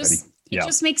everybody. It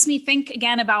just makes me think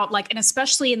again about like, and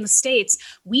especially in the States,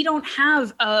 we don't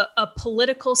have a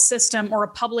political system or a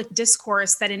public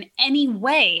discourse that in any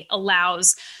way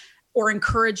allows or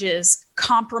encourages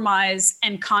compromise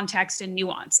and context and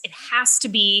nuance. It has to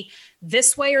be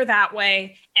this way or that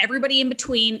way. Everybody in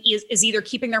between is either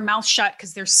keeping their mouth shut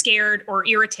because they're scared or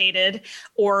irritated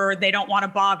or they don't want to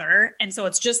bother. And so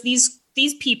it's just these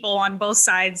people on both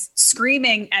sides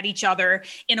screaming at each other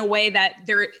in a way that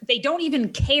they don't even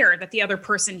care that the other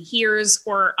person hears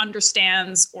or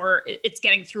understands or it's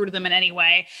getting through to them in any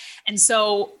way. And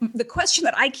so the question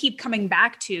that I keep coming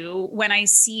back to when I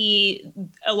see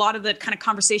a lot of the kind of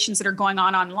conversations that are going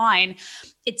on online,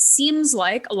 it seems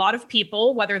like a lot of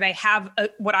people, whether they have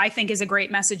what I think is a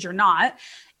great message or not,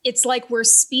 it's like we're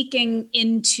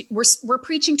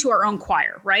preaching to our own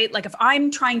choir, right? Like if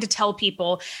I'm trying to tell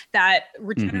people that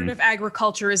regenerative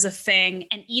agriculture is a thing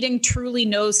and eating truly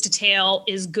nose to tail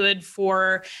is good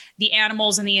for the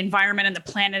animals and the environment and the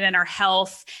planet and our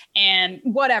health and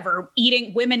whatever,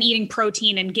 women eating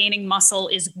protein and gaining muscle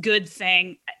is a good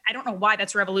thing. I don't know why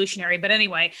that's revolutionary, but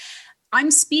anyway, I'm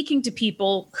speaking to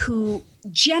people who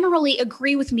generally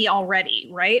agree with me already,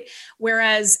 right?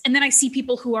 Whereas, and then I see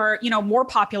people who are, more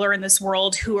popular in this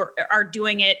world who are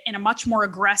doing it in a much more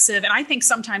aggressive and I think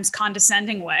sometimes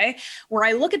condescending way, where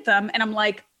I look at them and I'm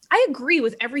like, I agree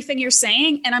with everything you're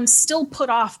saying, and I'm still put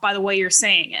off by the way you're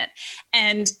saying it.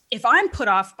 And if I'm put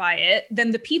off by it,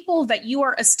 then the people that you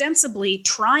are ostensibly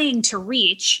trying to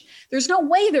reach, there's no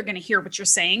way they're going to hear what you're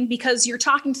saying because you're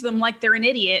talking to them like they're an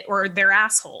idiot or they're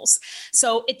assholes.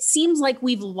 So it seems like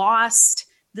we've lost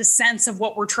the sense of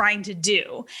what we're trying to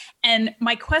do. And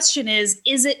my question is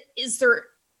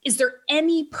there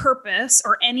any purpose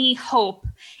or any hope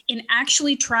in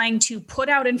actually trying to put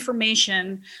out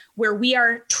information where we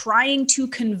are trying to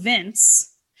convince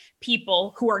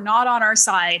people who are not on our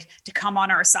side to come on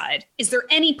our side? Is there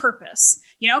any purpose?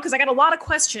 Because I got a lot of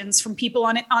questions from people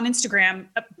on Instagram,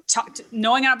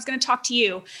 knowing I was going to talk to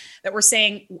you, that were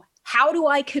saying, how do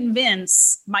I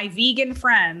convince my vegan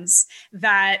friends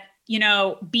that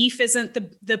beef isn't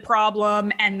the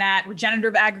problem, and that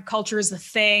regenerative agriculture is the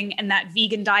thing, and that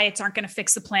vegan diets aren't going to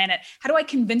fix the planet? How do I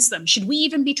convince them? Should we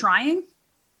even be trying?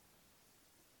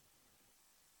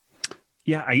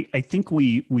 Yeah, I think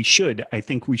we should. I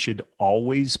think we should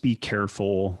always be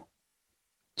careful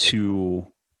to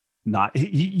not,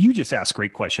 you just ask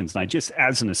great questions. And I just,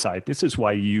 as an aside, this is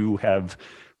why you have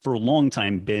for a long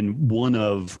time been one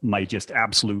of my just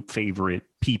absolute favorite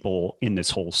people in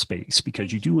this whole space,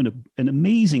 because you do an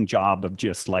amazing job of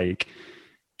just like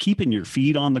keeping your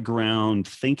feet on the ground,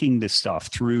 thinking this stuff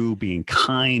through, being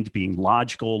kind, being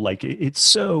logical. Like it's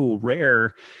so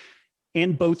rare.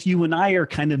 And both you and I are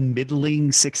kind of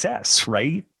middling success,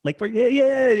 right? Like,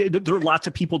 there are lots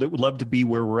of people that would love to be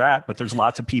where we're at, but there's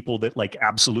lots of people that like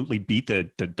absolutely beat the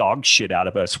dog shit out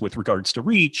of us with regards to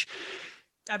reach.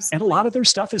 Absolutely. And a lot of their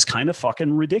stuff is kind of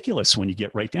fucking ridiculous when you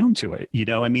get right down to it.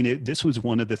 This was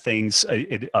one of the things,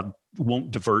 I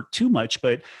won't divert too much,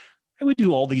 but I would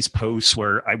do all these posts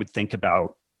where I would think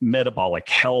about metabolic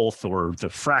health or the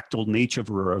fractal nature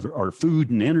of our food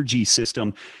and energy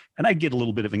system. And I get a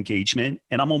little bit of engagement,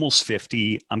 and I'm almost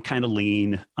 50. I'm kind of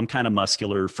lean. I'm kind of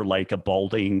muscular for like a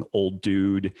balding old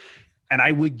dude. And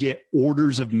I would get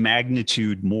orders of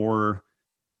magnitude more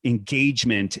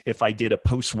engagement if I did a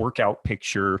post-workout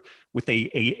picture with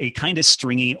a kind of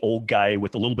stringy old guy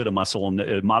with a little bit of muscle and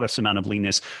a modest amount of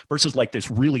leanness versus like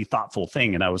this really thoughtful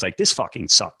thing. And I was like, this fucking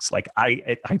sucks. Like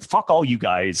I fuck all you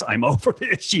guys. I'm over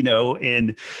this,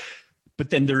 but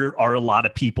then there are a lot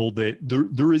of people that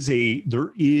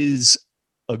there is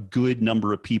a good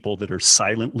number of people that are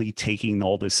silently taking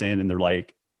all this in, and they're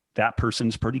like, that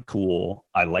person's pretty cool.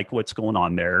 I like what's going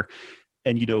on there.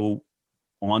 And,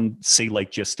 on say like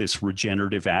just this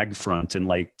regenerative ag front and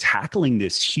like tackling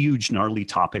this huge gnarly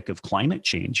topic of climate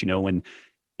change, and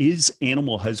is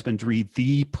animal husbandry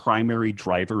the primary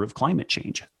driver of climate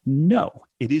change? No,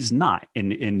 it is not.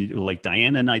 And like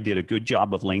Diana and I did a good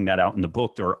job of laying that out in the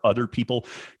book. There are other people.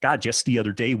 God, just the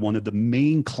other day, one of the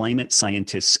main climate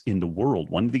scientists in the world,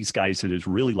 one of these guys that is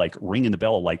really like ringing the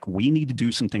bell, like we need to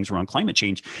do some things around climate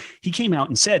change. He came out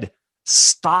and said,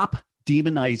 stop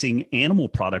demonizing animal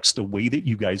products the way that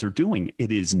you guys are doing.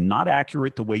 It is not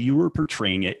accurate the way you were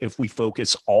portraying it. If we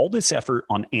focus all this effort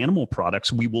on animal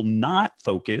products, we will not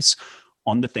focus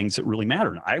on the things that really matter.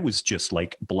 And I was just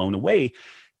like blown away.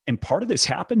 And part of this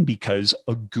happened because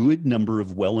a good number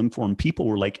of well-informed people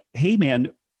were like, hey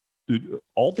man,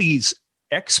 all these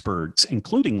experts,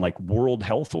 including like World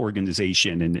Health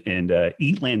Organization and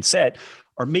Eat Lancet,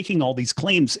 are making all these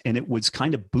claims. And it was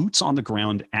kind of boots on the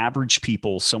ground, average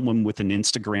people, someone with an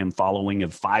Instagram following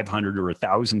of 500 or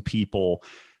 1,000 people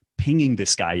pinging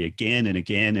this guy again and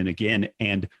again and again,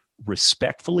 and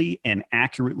respectfully and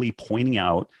accurately pointing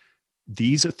out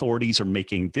these authorities are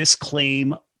making this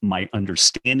claim. My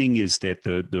understanding is that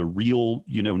the real,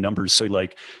 numbers. So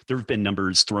like there have been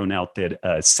numbers thrown out that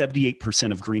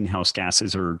 78% of greenhouse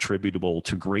gases are attributable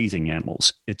to grazing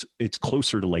animals. It's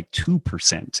closer to like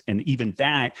 2%. And even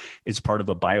that is part of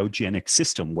a biogenic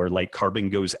system where like carbon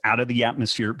goes out of the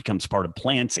atmosphere, it becomes part of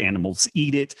plants, animals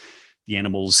eat it. The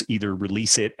animals either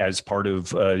release it as part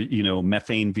of,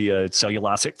 methane via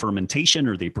cellulosic fermentation,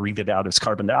 or they breathe it out as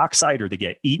carbon dioxide, or they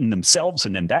get eaten themselves.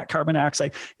 And then that carbon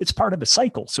dioxide, it's part of a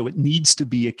cycle. So it needs to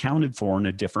be accounted for in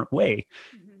a different way.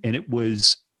 Mm-hmm.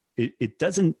 And it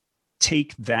doesn't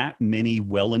take that many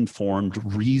well-informed,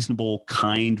 reasonable,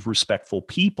 kind, respectful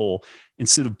people,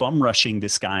 instead of bum rushing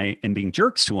this guy and being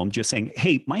jerks to him, just saying,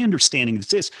 hey, my understanding is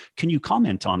this, can you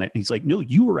comment on it? And he's like, no,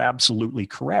 you are absolutely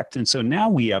correct. And so now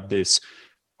we have this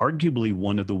arguably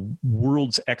one of the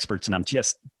world's experts, and I'm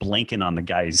just blanking on the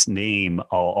guy's name.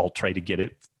 I'll try to get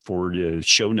it for the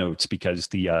show notes because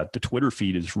the Twitter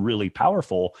feed is really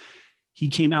powerful. He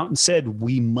came out and said,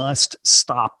 we must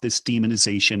stop this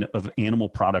demonization of animal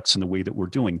products in the way that we're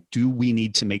doing. Do we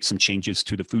need to make some changes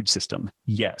to the food system?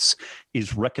 Yes.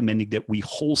 Is recommending that we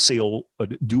wholesale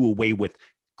do away with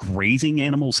grazing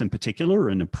animals in particular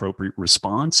an appropriate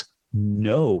response?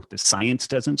 no, the science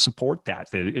doesn't support that.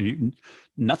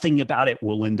 Nothing about it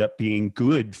will end up being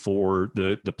good for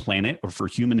the planet or for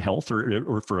human health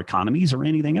or for economies or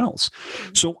anything else.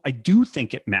 Mm-hmm. So I do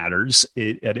think it matters.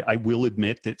 I will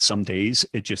admit that some days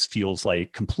it just feels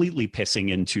like completely pissing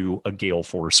into a gale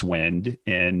force wind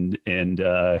and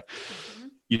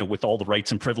with all the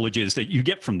rights and privileges that you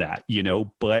get from that,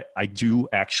 but I do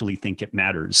actually think it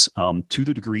matters to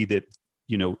the degree that,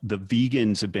 the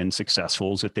vegans have been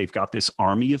successful, is that they've got this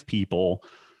army of people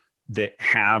that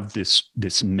have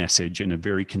this message, and a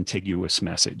very contiguous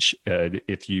message.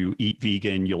 If you eat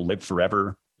vegan, you'll live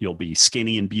forever. You'll be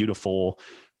skinny and beautiful.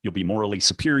 You'll be morally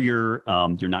superior.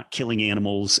 You're not killing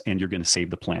animals, and you're going to save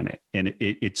the planet. And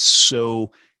it's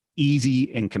so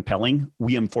easy and compelling.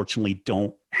 We unfortunately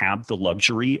don't have the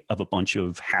luxury of a bunch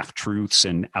of half-truths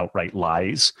and outright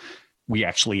lies. We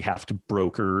actually have to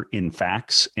broker in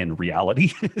facts and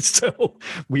reality. So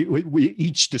we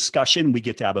each discussion, we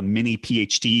get to have a mini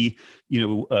PhD,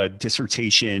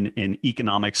 dissertation in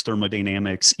economics,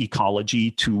 thermodynamics,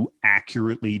 ecology to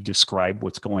accurately describe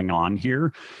what's going on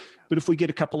here. But if we get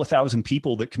a couple of thousand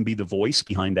people that can be the voice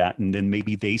behind that, and then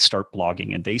maybe they start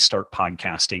blogging and they start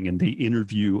podcasting and they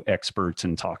interview experts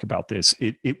and talk about this,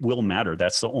 it will matter.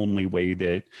 That's the only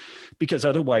way because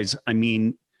otherwise,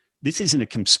 this isn't a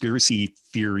conspiracy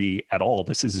theory at all.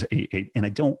 This is and I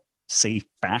don't say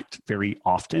fact very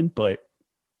often, but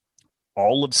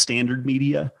all of standard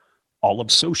media, all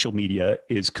of social media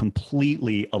is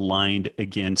completely aligned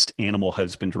against animal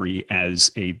husbandry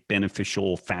as a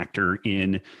beneficial factor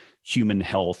in human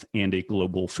health and a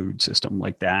global food system.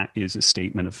 Like, that is a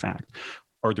statement of fact.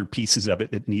 Are there pieces of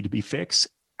it that need to be fixed?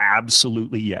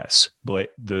 Absolutely, yes.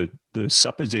 But the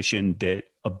supposition that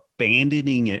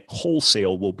abandoning it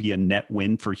wholesale will be a net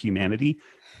win for humanity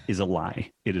is a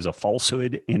lie. It is a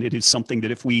falsehood, and it is something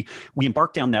that if we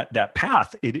embark down that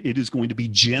path, it is going to be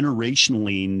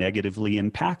generationally negatively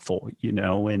impactful,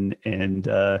 and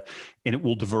it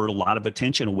will divert a lot of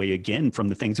attention away again from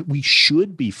the things that we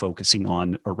should be focusing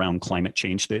on around climate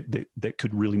change that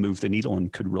could really move the needle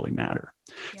and could really matter.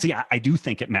 Yeah. So yeah, I do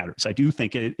think it matters. I do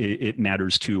think it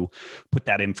matters to put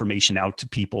that information out to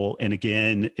people. And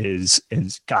again, is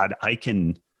God, I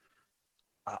can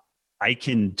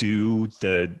do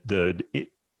the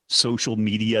social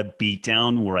media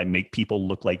beatdown where I make people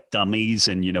look like dummies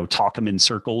and, talk them in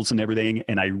circles and everything.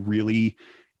 And I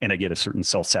get a certain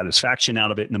self-satisfaction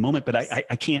out of it in the moment, but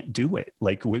I can't do it.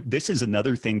 Like, this is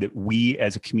another thing that we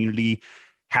as a community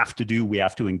have to do. We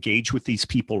have to engage with these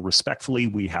people respectfully.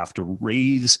 We have to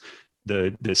raise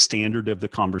the standard of the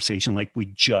conversation. Like, we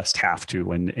just have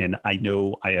to. And I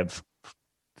know I have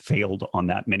failed on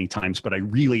that many times, but there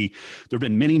have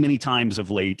been many, many times of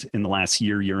late in the last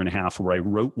year and a half where I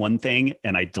wrote one thing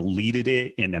and I deleted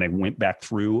it. And then I went back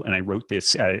through and I wrote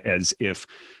this as if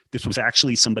this was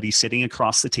actually somebody sitting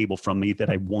across the table from me that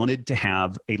I wanted to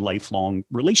have a lifelong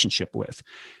relationship with.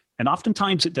 And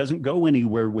oftentimes it doesn't go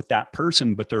anywhere with that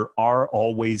person, but there are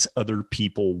always other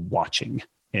people watching.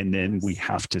 And then we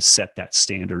have to set that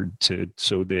standard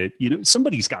so that,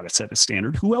 somebody's got to set a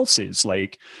standard. Who else is?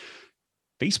 Like,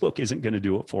 Facebook isn't going to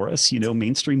do it for us.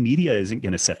 Mainstream media isn't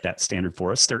going to set that standard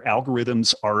for us. Their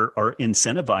algorithms are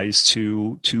incentivized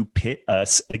to pit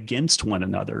us against one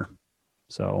another.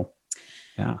 So,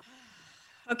 yeah.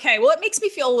 Okay. Well, it makes me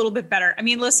feel a little bit better.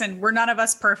 Listen, we're none of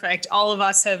us perfect. All of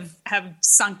us have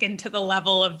sunk into the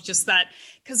level of just that,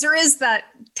 because there is that,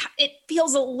 it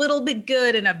feels a little bit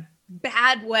good in a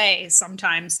bad way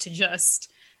sometimes to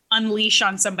just unleash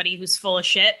on somebody who's full of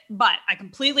shit. But I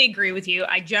completely agree with you.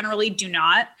 I generally do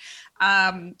not.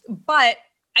 But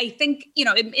I think,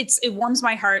 it warms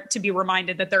my heart to be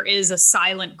reminded that there is a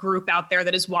silent group out there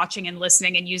that is watching and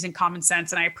listening and using common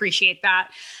sense. And I appreciate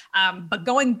that. But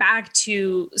going back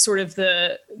to sort of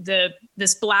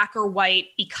this black or white,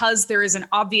 because there is an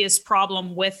obvious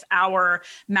problem with our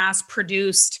mass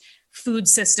produced food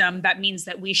system, that means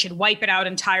that we should wipe it out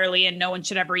entirely and no one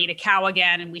should ever eat a cow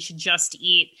again. And we should just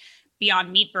eat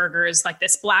Beyond Meat burgers, like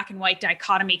this black and white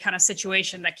dichotomy kind of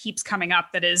situation that keeps coming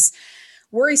up that is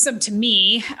worrisome to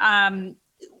me.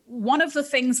 One of the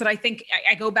things that I think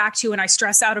I go back to and I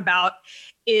stress out about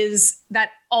is that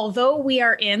although we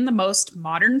are in the most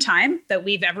modern time that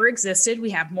we've ever existed, we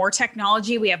have more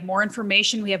technology, we have more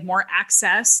information, we have more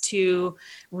access to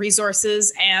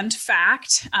resources and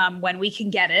fact when we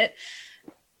can get it.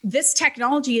 This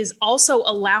technology is also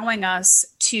allowing us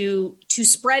to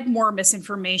spread more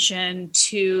misinformation,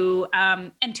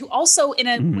 and to also in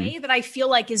a way that I feel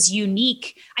like is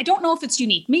unique. I don't know if it's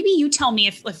unique. Maybe you tell me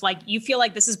if like you feel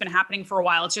like this has been happening for a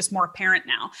while. It's just more apparent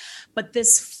now. But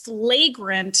this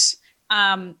flagrant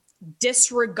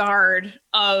disregard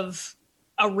of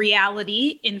a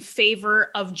reality in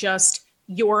favor of just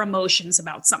your emotions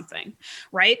about something,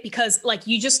 right? Because like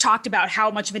you just talked about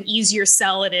how much of an easier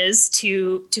sell it is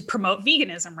to promote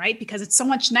veganism, right? Because it's so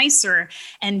much nicer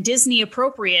and Disney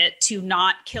appropriate to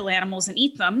not kill animals and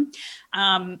eat them.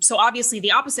 So obviously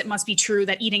the opposite must be true,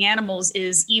 that eating animals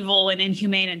is evil and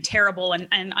inhumane and terrible and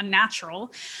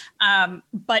unnatural.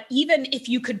 But even if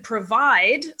you could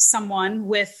provide someone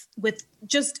with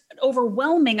just an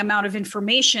overwhelming amount of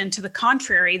information to the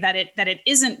contrary, that it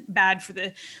isn't bad for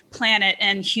the planet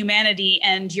and humanity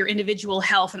and your individual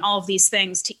health and all of these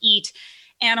things to eat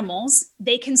animals,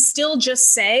 they can still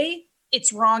just say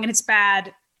it's wrong and it's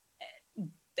bad.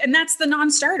 And that's the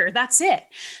non-starter. That's it.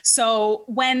 So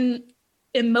when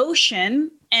emotion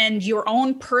and your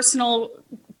own personal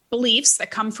beliefs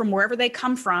that come from wherever they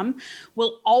come from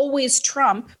will always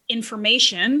trump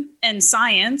information and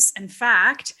science and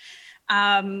fact,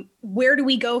 where do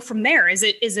we go from there? Does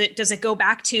it go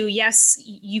back to, yes,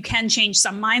 you can change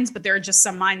some minds, but there are just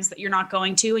some minds that you're not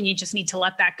going to, and you just need to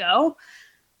let that go?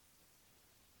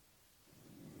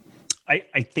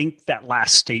 I think that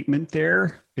last statement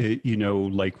there,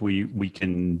 like we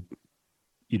can,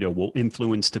 we'll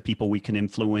influence the people we can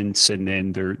influence, and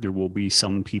then there will be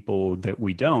some people that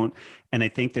we don't. And I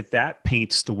think that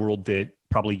paints the world that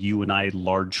probably you and I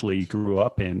largely grew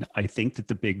up in. I think that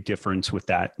the big difference with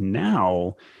that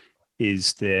now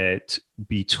is that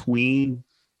between,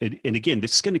 and again,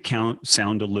 this is going to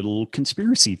sound a little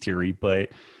conspiracy theory, but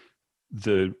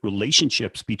the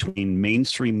relationships between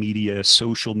mainstream media,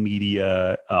 social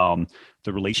media,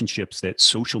 the relationships that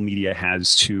social media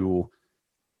has to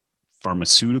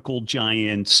pharmaceutical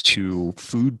giants, to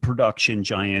food production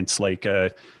giants like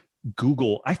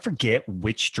Google. I forget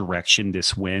which direction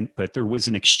this went, but there was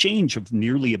an exchange of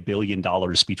nearly $1 billion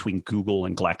between Google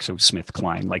and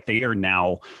GlaxoSmithKline. Like, they are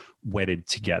now wedded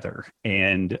together.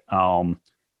 And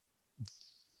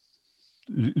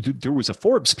there was a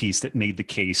Forbes piece that made the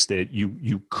case that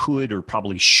you could or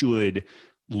probably should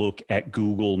look at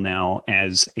Google now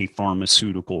as a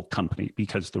pharmaceutical company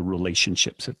because the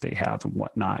relationships that they have and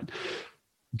whatnot.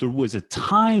 There was a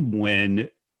time when,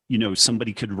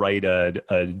 somebody could write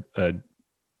a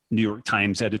New York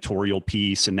Times editorial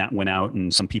piece, and that went out,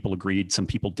 and some people agreed, some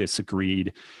people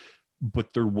disagreed,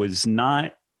 but there was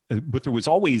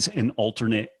always an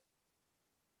alternate,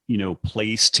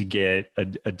 place to get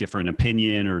a different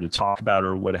opinion or to talk about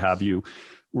or what have you.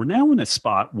 We're now in a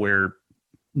spot where,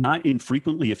 not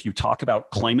infrequently, if you talk about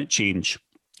climate change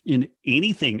in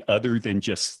anything other than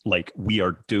just like, we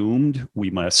are doomed, we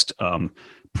must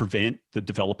prevent the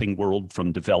developing world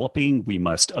from developing, we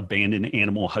must abandon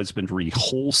animal husbandry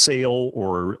wholesale,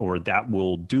 or that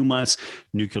will doom us,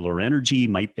 nuclear energy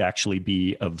might actually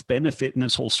be of benefit in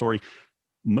this whole story.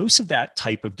 Most of that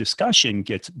type of discussion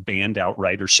gets banned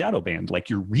outright or shadow banned. Like,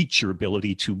 your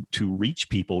ability to reach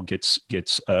people gets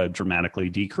dramatically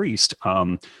decreased.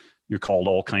 You're called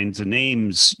all kinds of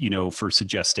names, for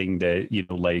suggesting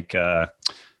that,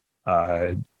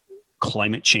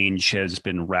 climate change has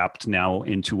been wrapped now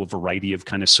into a variety of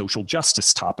kind of social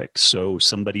justice topics. So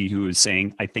somebody who is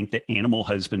saying, I think that animal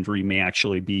husbandry may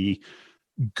actually be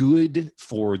good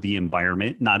for the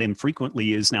environment, not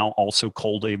infrequently, is now also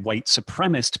called a white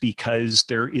supremacist, because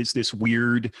there is this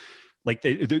weird, like,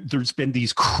 there's been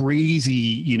these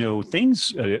crazy,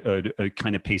 things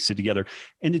kind of pasted together,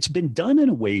 and it's been done in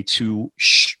a way to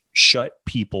shut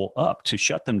people up, to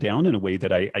shut them down in a way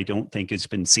that I don't think has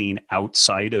been seen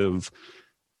outside of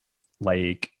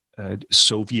like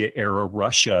Soviet era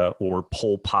Russia or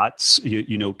Pol Pot's,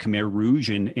 Khmer Rouge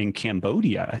in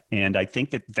Cambodia. And I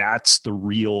think that that's the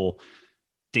real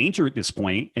danger at this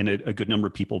point. And a good number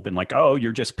of people have been like, oh,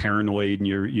 you're just paranoid and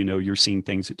you're seeing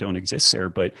things that don't exist there.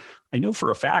 But I know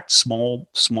for a fact, small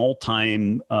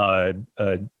time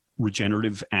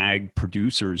regenerative ag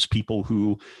producers, people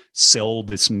who sell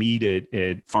this meat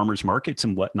at farmers markets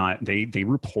and whatnot, they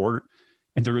report,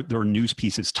 and there are news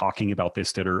pieces talking about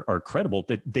this that are credible,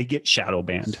 that they get shadow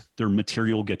banned. Their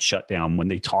material gets shut down when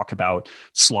they talk about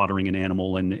slaughtering an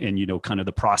animal and kind of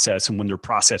the process. And when they're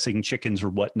processing chickens or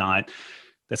whatnot,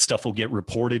 that stuff will get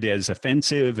reported as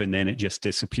offensive, and then it just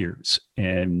disappears.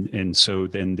 And so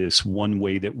then this one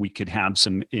way that we could have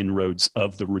some inroads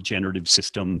of the regenerative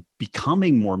system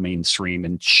becoming more mainstream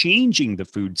and changing the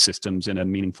food systems in a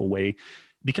meaningful way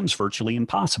becomes virtually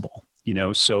impossible.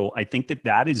 So I think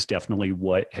that is definitely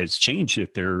what has changed.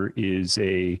 That there is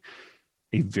a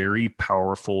very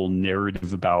powerful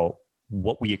narrative about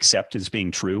what we accept as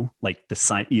being true. Like the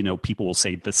science, people will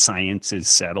say the science is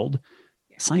settled.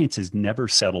 Science is never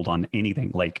settled on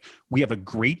anything. Like, we have a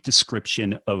great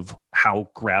description of how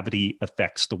gravity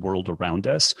affects the world around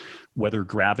us, whether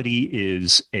gravity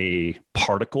is a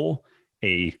particle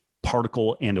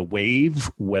and a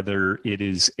wave, whether it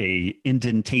is a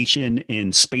indentation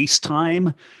in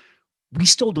space-time. We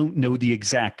still don't know the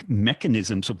exact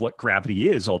mechanisms of what gravity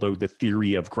is, although the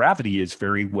theory of gravity is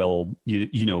very well,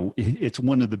 it's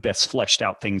one of the best fleshed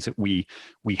out things that we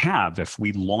have. If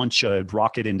we launch a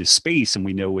rocket into space and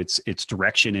we know its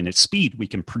direction and its speed, we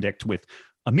can predict with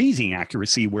amazing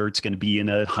accuracy where it's going to be in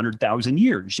 100,000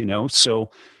 years,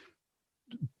 So,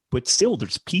 but still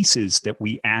there's pieces that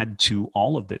we add to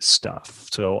all of this stuff.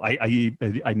 So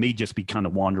I may just be kind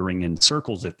of wandering in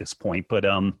circles at this point, but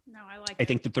No, I like I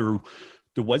think that there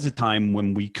was a time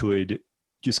when we could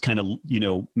just kind of,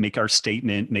 make our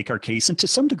statement, make our case. And to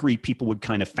some degree, people would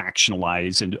kind of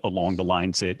factionalize and along the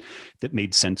lines that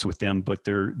made sense with them. But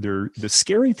the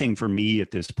scary thing for me at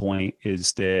this point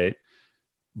is that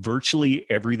virtually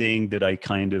everything that I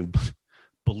kind of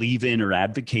believe in or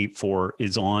advocate for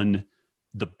is on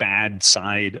the bad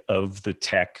side of the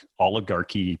tech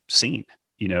oligarchy scene.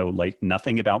 Like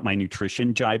nothing about my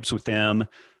nutrition jibes with them.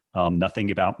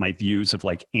 Nothing about my views of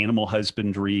like animal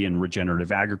husbandry and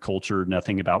regenerative agriculture.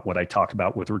 Nothing about what I talk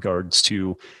about with regards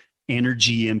to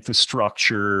energy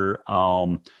infrastructure.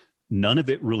 None of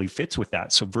it really fits with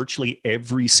that. So virtually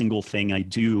every single thing I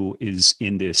do is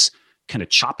in this kind of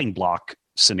chopping block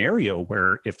scenario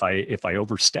where if I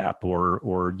overstep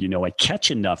or I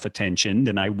catch enough attention,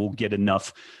 then I will get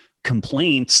enough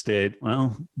complaints that,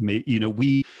 well,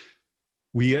 we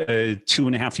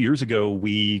 2.5 years ago,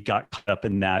 we got caught up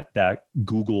in that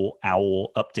Google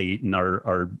Owl update, and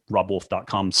our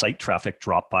robbwolf.com site traffic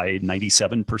dropped by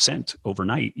 97%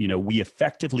 overnight. We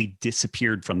effectively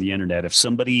disappeared from the internet. If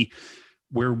somebody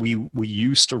where we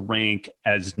used to rank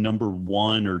as number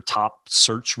one or top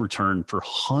search return for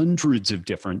hundreds of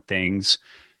different things,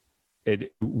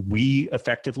 we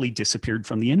effectively disappeared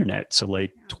from the internet. So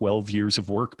like 12 years of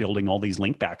work building all these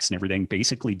link backs and everything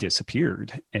basically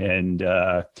disappeared. And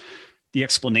the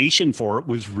explanation for it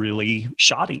was really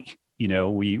shoddy.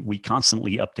 We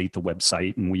constantly update the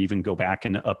website, and we even go back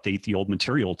and update the old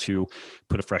material to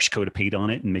put a fresh coat of paint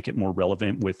on it and make it more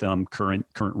relevant with current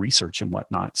research and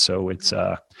whatnot. So it's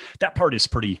that part is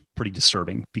pretty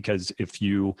disturbing, because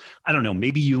I don't know,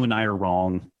 maybe you and I are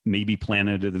wrong. Maybe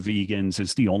Planet of the Vegans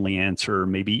is the only answer.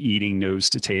 Maybe eating nose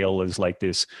to tail is like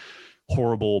this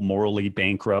horrible, morally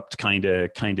bankrupt kind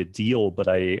of deal. But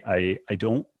I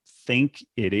don't think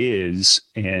it is,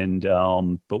 and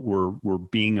but we're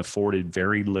being afforded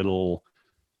very little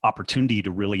opportunity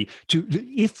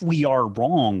if we are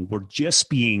wrong, we're just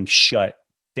being shut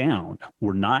down.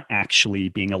 We're not actually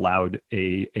being allowed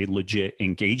a legit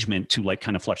engagement to like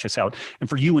kind of flesh this out. And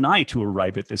for you and I to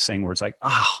arrive at this thing where it's like,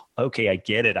 okay, I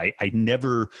get it. I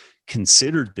never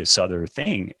considered this other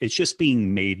thing. It's just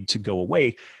being made to go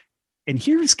away. And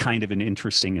here's kind of an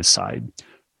interesting aside.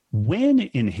 When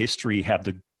in history have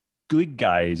the good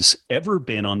guys ever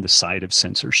been on the side of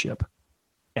censorship?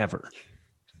 Ever?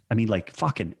 I mean, like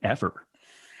fucking ever.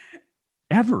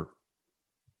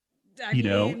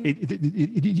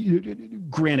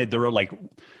 Granted, there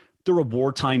are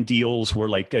wartime deals where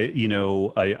like, I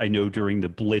know during the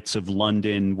Blitz of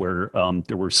London where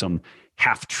there were some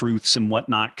half truths and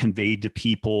whatnot conveyed to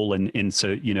people. And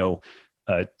so, to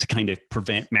kind of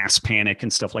prevent mass panic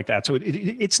and stuff like that. So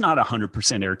it's not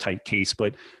 100% airtight case,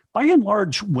 but by and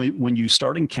large, when you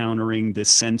start encountering this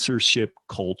censorship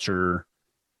culture,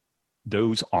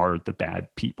 those are the bad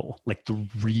people, like the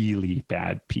really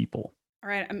bad people. All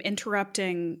right, I'm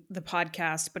interrupting the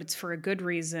podcast, but it's for a good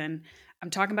reason. I'm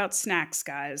talking about snacks,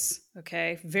 guys.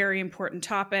 Okay, very important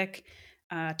topic,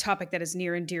 topic that is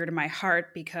near and dear to my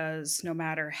heart, because no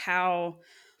matter how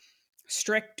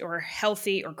strict or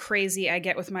healthy or crazy I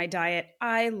get with my diet,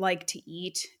 I like to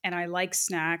eat, and I like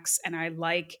snacks, and I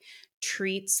like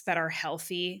treats that are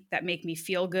healthy, that make me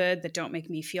feel good, that don't make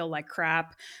me feel like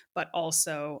crap, but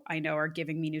also I know are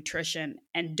giving me nutrition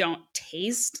and don't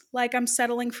taste like I'm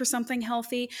settling for something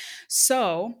healthy.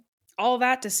 So all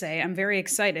that to say, I'm very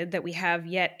excited that we have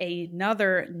yet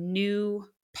another new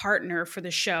partner for the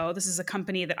show. This is a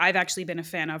company that I've actually been a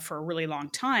fan of for a really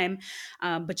long time,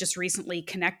 but just recently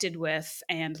connected with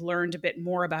and learned a bit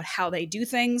more about how they do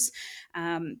things.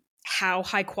 How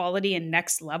high quality and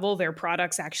next level their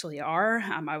products actually are.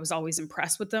 I was always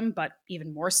impressed with them, but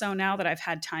even more so now that I've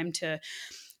had time to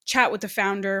chat with the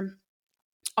founder,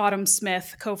 Autumn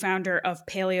Smith, co-founder of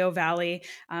Paleo Valley.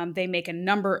 They make a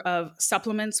number of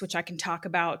supplements, which I can talk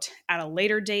about at a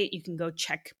later date. You can go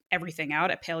check everything out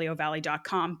at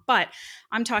paleovalley.com. But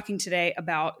I'm talking today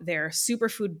about their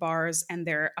superfood bars and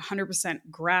their 100%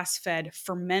 grass-fed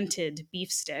fermented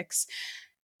beef sticks.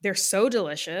 They're so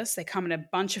delicious. They come in a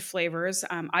bunch of flavors.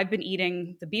 I've been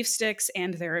eating the beef sticks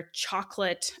and their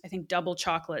chocolate, I think double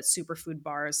chocolate superfood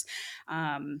bars,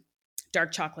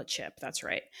 dark chocolate chip. That's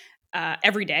right.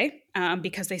 Every day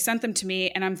because they sent them to me.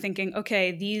 And I'm thinking,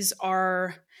 okay, these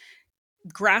are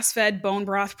grass-fed bone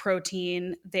broth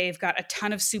protein. They've got a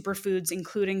ton of superfoods,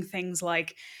 including things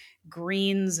like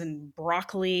greens and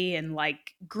broccoli and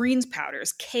like greens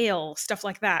powders, kale, stuff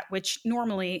like that, which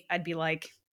normally I'd be like,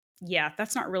 yeah,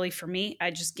 that's not really for me.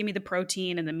 I just give me the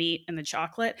protein and the meat and the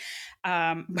chocolate.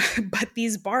 But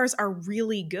these bars are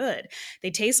really good.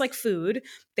 They taste like food.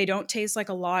 They don't taste like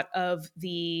a lot of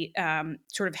the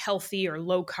sort of healthy or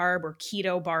low carb or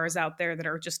keto bars out there that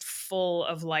are just full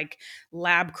of like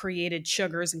lab created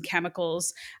sugars and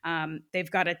chemicals.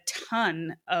 They've got a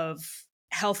ton of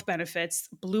health benefits: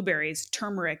 blueberries,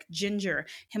 turmeric, ginger,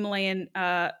 Himalayan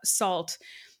salt,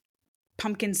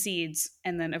 pumpkin seeds,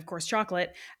 and then of course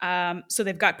chocolate. So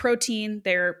they've got protein.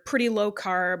 They're pretty low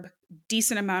carb,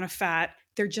 decent amount of fat.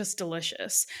 They're just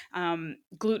delicious.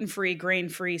 Gluten-free,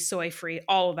 grain-free, soy-free,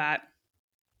 all of that.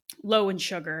 Low in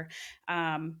sugar.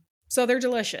 So they're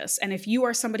delicious. And if you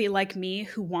are somebody like me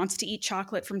who wants to eat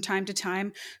chocolate from time to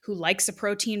time, who likes a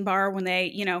protein bar when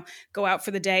they, go out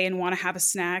for the day and want to have a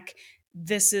snack,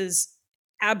 this is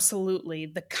absolutely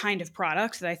the kind of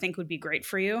product that I think would be great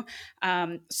for you.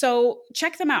 So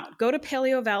check them out. Go to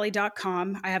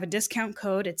paleovalley.com. I have a discount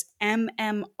code. It's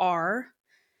MMR.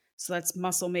 So that's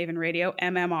Muscle Maven Radio,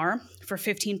 MMR, for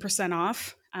 15%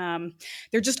 off.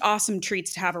 They're just awesome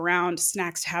treats to have around,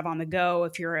 snacks to have on the go.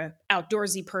 If you're an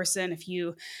outdoorsy person, if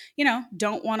you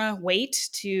don't want to wait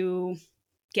to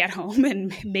get home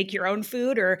and make your own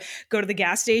food or go to the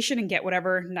gas station and get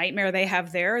whatever nightmare they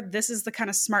have there, this is the kind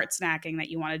of smart snacking that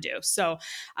you want to do. So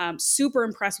super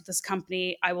impressed with this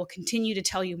company. I will continue to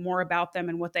tell you more about them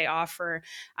and what they offer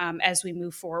as we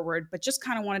move forward, but just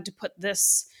kind of wanted to put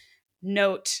this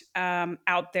note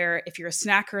out there. If you're a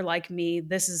snacker like me,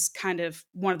 this is kind of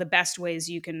one of the best ways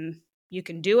you can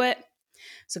do it.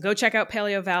 So go check out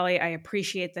Paleo Valley. I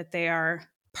appreciate that they are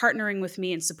partnering with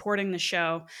me and supporting the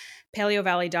show.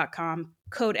 paleovalley.com,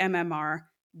 code MMR,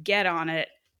 get on it.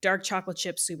 Dark chocolate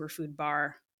chip superfood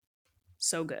bar.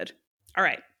 So good. All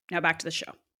right, now back to the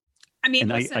show. I mean,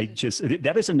 and listen, I just,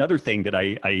 that is another thing that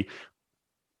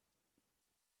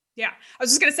yeah, I was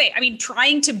just going to say, I mean,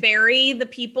 trying to bury the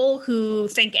people who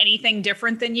think anything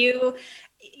different than you,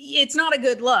 it's not a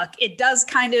good look. It does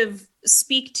kind of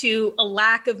speak to a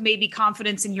lack of maybe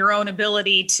confidence in your own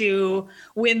ability to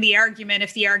win the argument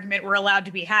if the argument were allowed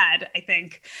to be had, I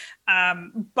think.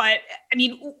 But I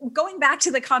mean, going back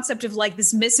to the concept of like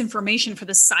this misinformation for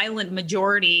the silent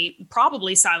majority,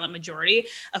 probably silent majority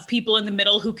of people in the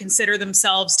middle who consider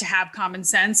themselves to have common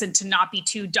sense and to not be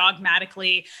too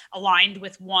dogmatically aligned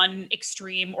with one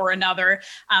extreme or another.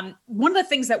 One of the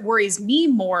things that worries me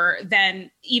more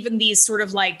than even these sort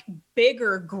of like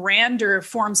bigger, grander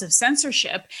forms of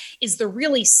censorship is the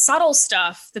really subtle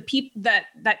stuff, the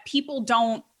that people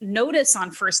don't notice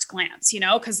on first glance,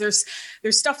 because there's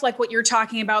stuff like what you're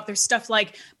talking about. There's stuff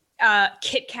like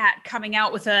Kit Kat coming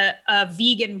out with a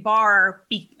vegan bar,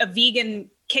 a vegan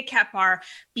Kit Kat bar,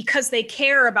 because they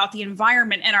care about the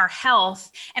environment and our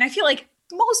health. And I feel like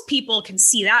most people can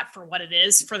see that for what it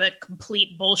is, for the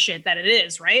complete bullshit that it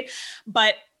is, right?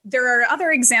 But there are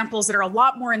other examples that are a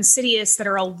lot more insidious, that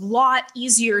are a lot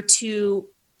easier to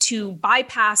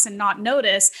bypass and not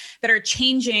notice, that are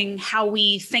changing how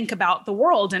we think about the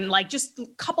world. And like just a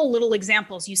couple little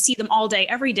examples, you see them all day,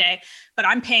 every day, but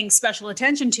I'm paying special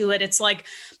attention to it. It's like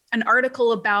an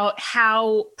article about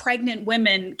how pregnant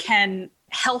women can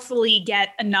healthily get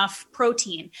enough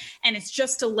protein. And it's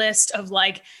just a list of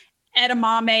like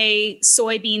edamame,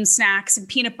 soybean snacks, and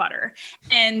peanut butter.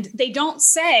 And they don't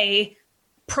say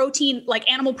protein,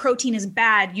 like animal protein is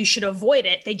bad, you should avoid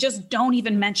it. They just don't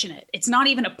even mention it. It's not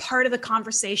even a part of the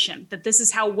conversation that this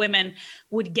is how women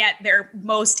would get their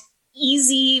most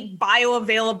easy,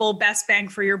 bioavailable, best bang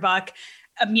for your buck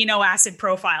amino acid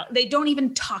profile. They don't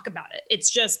even talk about it. It's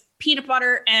just peanut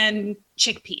butter and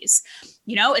chickpeas.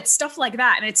 It's stuff like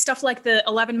that. And it's stuff like the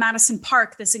 11 Madison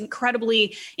Park, this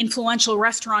incredibly influential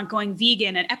restaurant going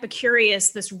vegan, and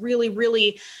Epicurious, this really,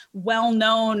 really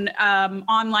well-known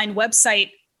online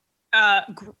website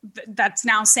that's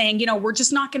now saying, we're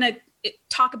just not going to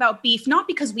talk about beef, not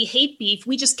because we hate beef.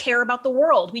 We just care about the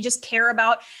world. We just care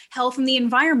about health and the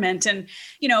environment. And,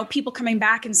 people coming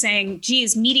back and saying,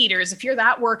 geez, meat eaters, if you're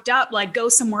that worked up, like go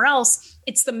somewhere else.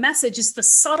 It's the message, it's the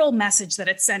subtle message that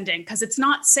it's sending, because it's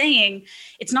not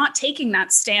taking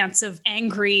that stance of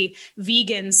angry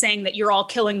vegans saying that you're all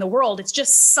killing the world. It's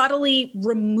just subtly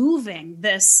removing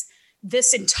this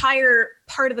this entire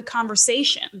part of the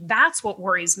conversation. That's what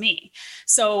worries me.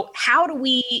 So how do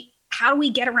we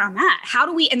get around that?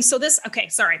 Okay,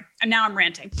 sorry. And now I'm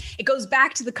ranting. It goes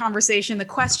back to the conversation, the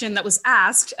question that was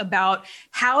asked about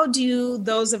how do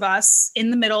those of us in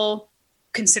the middle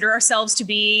consider ourselves to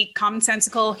be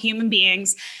commonsensical human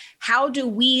beings? How do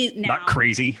we now, not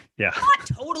crazy, yeah, not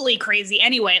totally crazy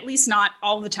anyway, at least not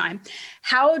all the time.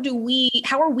 How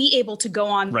are we able to go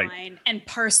online and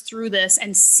parse through this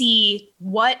and see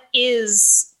what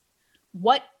is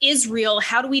real?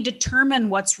 How do we determine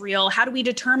what's real? How do we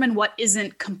determine what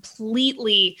isn't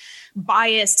completely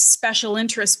biased, special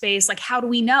interest based? Like, how do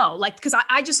we know? Like, because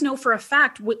I just know for a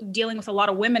fact, dealing with a lot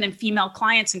of women and female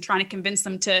clients and trying to convince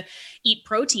them to eat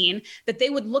protein, that they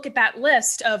would look at that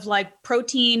list of like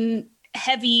protein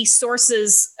heavy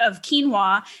sources of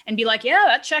quinoa and be like, yeah,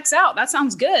 that checks out. That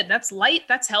sounds good. That's light.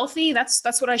 That's healthy.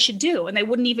 That's what I should do. And they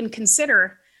wouldn't even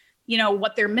consider,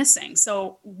 what they're missing.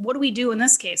 So what do we do in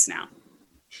this case now?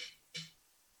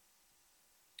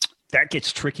 That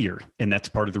gets trickier. And that's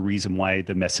part of the reason why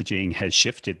the messaging has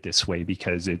shifted this way,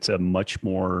 because it's a much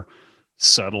more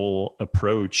subtle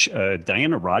approach.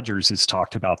 Diana Rogers has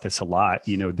talked about this a lot.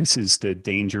 This is the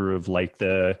danger of like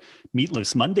the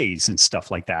meatless Mondays and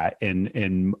stuff like that,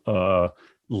 and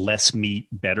less meat,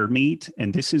 better meat.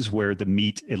 And this is where the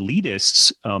meat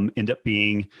elitists end up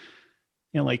being,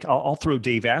 like I'll throw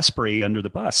Dave Asprey under the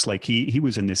bus. Like he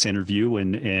was in this interview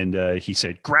and he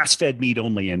said grass-fed meat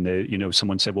only. And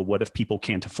someone said, well, what if people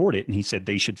can't afford it? And he said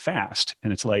they should fast.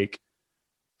 And it's like,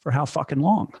 for how fucking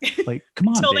long? Like, come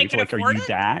on, Dave. Like, are you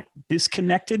that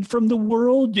disconnected from the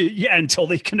world? Yeah, until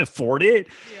they can afford it.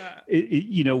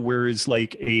 Yeah. Whereas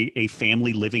like a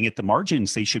family living at the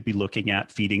margins, they should be looking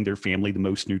at feeding their family the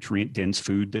most nutrient dense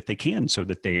food that they can, so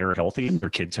that they are healthy and their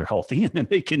kids are healthy, and then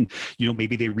they can,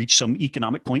 maybe they reach some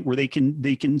economic point where they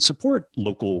can support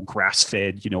local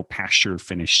grass-fed, pasture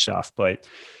finished stuff. But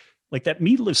like that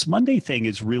meatless Monday thing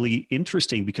is really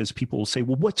interesting because people will say,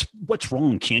 well, what's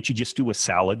wrong? Can't you just do a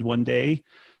salad one day?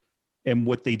 And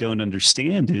what they don't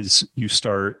understand is you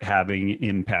start having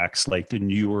impacts like the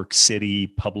New York City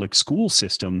public school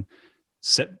system.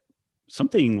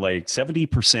 Something like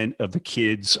 70% of the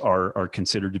kids are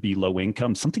considered to be low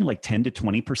income. Something like 10 to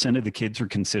 20% of the kids are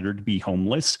considered to be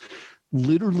homeless.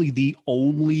 Literally the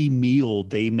only meal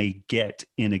they may get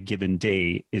in a given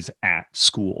day is at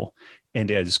school. And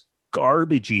as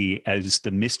garbagey as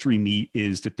the mystery meat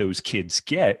is that those kids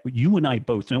get, you and I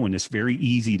both know, and it's very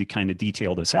easy to kind of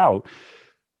detail this out,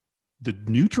 the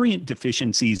nutrient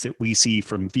deficiencies that we see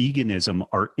from veganism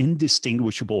are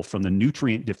indistinguishable from the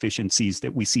nutrient deficiencies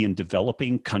that we see in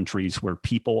developing countries where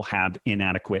people have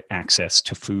inadequate access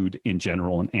to food in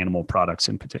general and animal products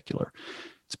in particular.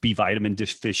 It's B vitamin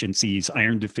deficiencies,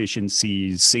 iron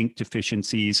deficiencies, zinc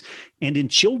deficiencies, and in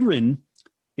children,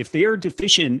 if they are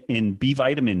deficient in B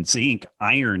vitamin, zinc,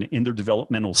 iron in their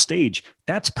developmental stage,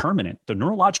 that's permanent. The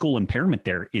neurological impairment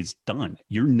there is done.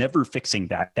 You're never fixing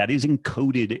that. That is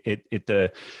encoded at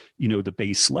the, the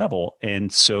base level.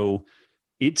 And so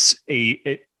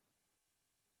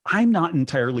I'm not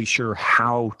entirely sure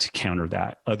how to counter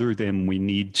that, other than we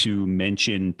need to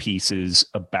mention pieces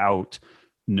about,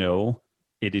 no,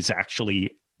 it is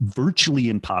actually virtually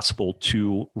impossible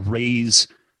to raise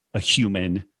a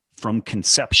human from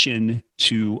conception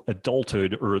to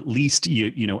adulthood, or at least,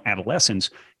 adolescence,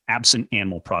 absent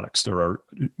animal products. There are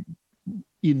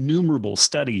innumerable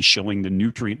studies showing the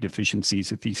nutrient deficiencies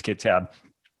that these kids have.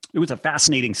 It was a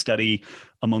fascinating study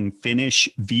among Finnish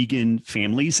vegan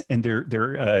families, and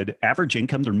their average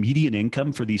income, their median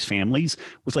income for these families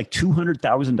was like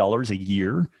 $200,000 a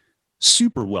year.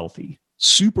 Super wealthy,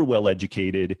 super well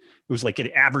educated. It was like an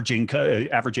average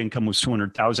income was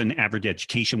 200,000. Average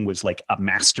education was like a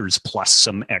master's plus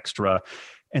some extra.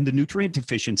 And the nutrient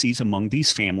deficiencies among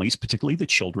these families, particularly the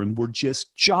children, were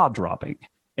just jaw dropping.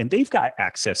 And they've got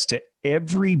access to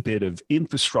every bit of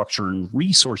infrastructure and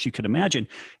resource you could imagine.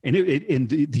 And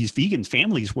these vegan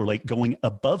families were like going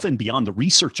above and beyond. The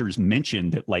researchers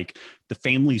mentioned that like the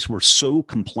families were so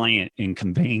compliant in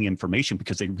conveying information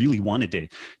because they really wanted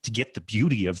to get the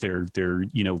beauty of their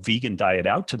vegan diet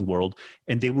out to the world.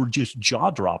 And they were just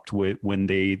jaw dropped when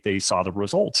they saw the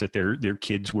results that their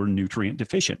kids were nutrient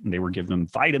deficient, and they were giving them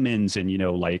vitamins and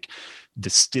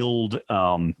distilled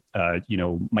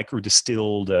micro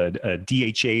distilled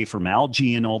DHA from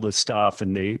algae and all this stuff,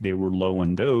 and they were low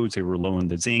in those. They were low in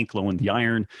the zinc, low in the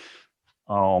iron.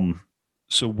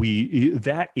 So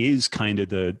that is kind of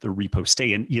the repo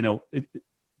stay. And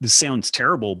this sounds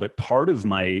terrible, but part of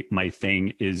my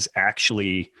thing is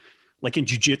actually like in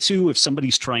jiu-jitsu, if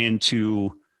somebody's trying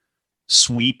to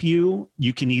sweep you,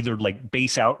 you can either like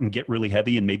base out and get really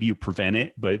heavy and maybe you prevent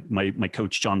it. But my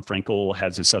coach, John Frankel,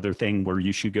 has this other thing where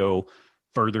you should go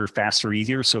further, faster,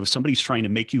 easier. So if somebody's trying to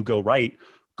make you go right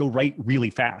really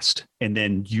fast and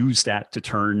then use that to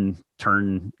turn,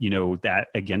 that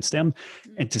against them.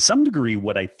 And to some degree,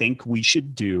 what I think we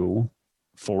should do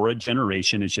for a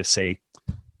generation is just say,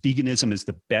 veganism is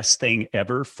the best thing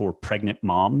ever for pregnant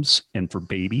moms and for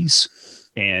babies.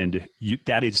 And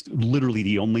that is literally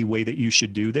the only way that you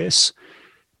should do this.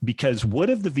 Because what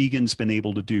have the vegans been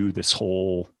able to do this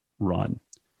whole run?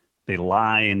 They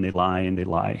lie and they lie and they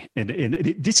lie. And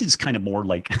this is kind of more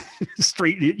like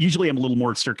straight. Usually I'm a little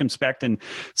more circumspect and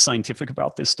scientific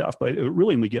about this stuff, but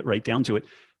really when we get right down to it,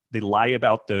 they lie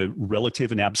about the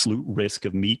relative and absolute risk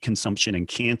of meat consumption and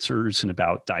cancers and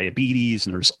about diabetes.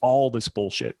 And there's all this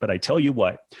bullshit. But I tell you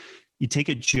what, you take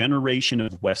a generation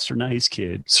of westernized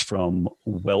kids from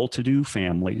well-to-do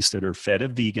families that are fed a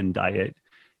vegan diet,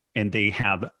 and they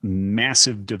have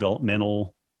massive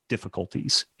developmental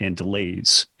difficulties and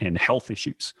delays and health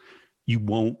issues. You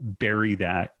won't bury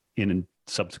that in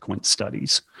subsequent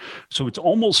studies. So it's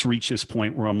almost reached this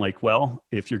point where I'm like, well,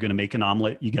 if you're going to make an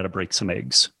omelet, you got to break some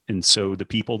eggs. And so the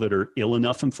people that are ill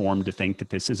enough informed to think that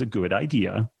this is a good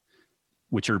idea,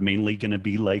 which are mainly going to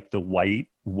be like the white,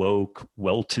 woke,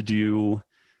 well-to-do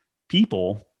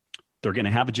people, they're going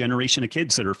to have a generation of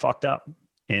kids that are fucked up.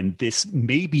 And this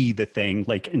may be the thing,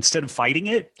 like instead of fighting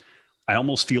it, I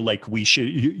almost feel like we should,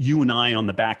 you and I on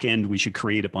the back end, we should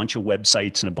create a bunch of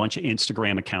websites and a bunch of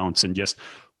Instagram accounts and just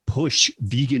push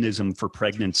veganism for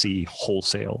pregnancy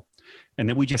wholesale. And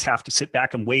then we just have to sit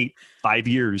back and wait 5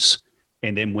 years.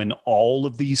 And then when all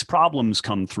of these problems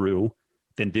come through,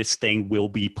 then this thing will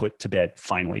be put to bed.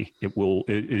 Finally, it will.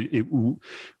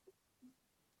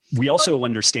 We also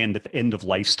understand that the end of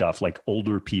life stuff, like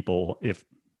older people, if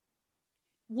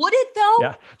would it though?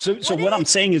 Yeah. So what I'm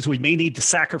saying is we may need to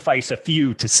sacrifice a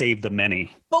few to save the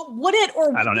many. But would it,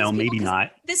 or I don't know, maybe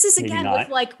not. This is again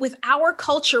with our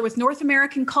culture, with North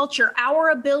American culture, our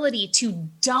ability to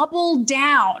double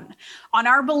down on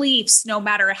our beliefs, no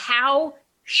matter how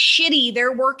shitty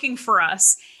they're working for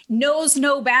us, knows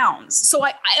no bounds. So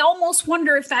I almost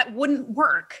wonder if that wouldn't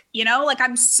work, like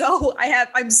I'm so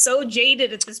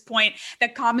jaded at this point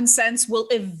that common sense will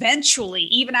eventually,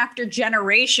 even after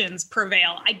generations,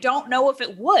 prevail. I don't know if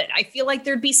it would. I feel like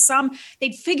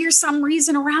they'd figure some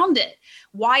reason around it.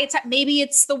 Why maybe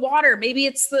it's the water, maybe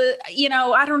it's the,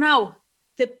 I don't know.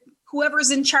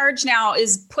 Whoever's in charge now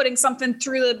is putting something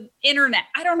through the internet.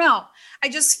 I don't know. I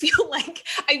just feel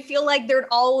like there'd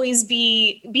always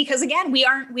be, because again, we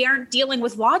aren't dealing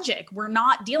with logic. We're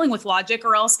not dealing with logic,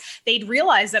 or else they'd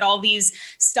realize that all these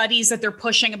studies that they're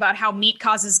pushing about how meat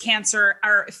causes cancer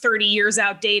are 30 years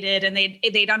outdated. And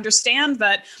they'd understand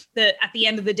that at the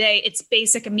end of the day, it's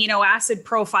basic amino acid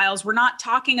profiles. We're not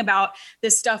talking about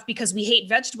this stuff because we hate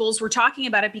vegetables. We're talking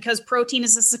about it because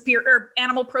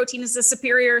animal protein is a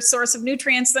superior source of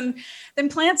nutrients than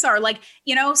plants are,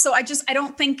 so I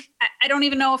don't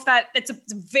even know if it's a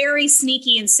very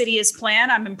sneaky, insidious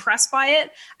plan. I'm impressed by it.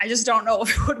 I just don't know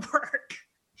if it would work.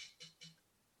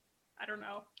 I don't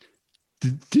know.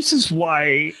 This is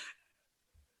why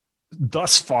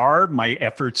thus far my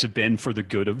efforts have been for the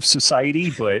good of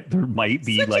society, but there might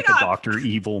be like a Dr.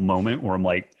 Evil moment where I'm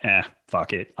like,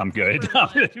 fuck it. I'm good.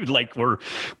 Like we're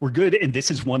good. And this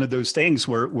is one of those things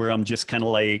where I'm just kind of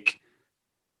like,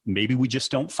 maybe we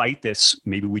just don't fight this.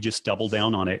 Maybe we just double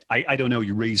down on it. I don't know.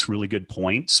 You raise really good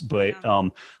points, but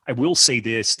I will say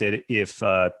this, that if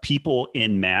people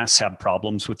en masse have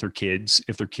problems with their kids,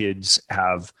 if their kids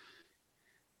have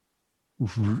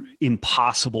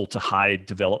impossible to hide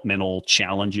developmental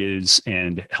challenges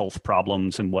and health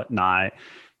problems and whatnot,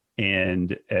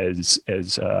 and as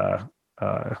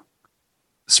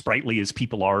sprightly as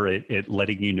people are at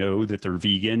letting you know that they're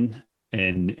vegan,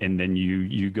 and then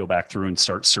you go back through and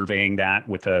start surveying that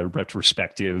with a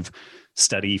retrospective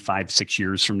study 5-6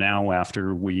 years from now,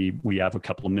 after we have a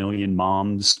couple of million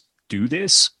moms do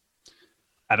this.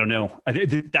 I don't know.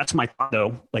 That's my thought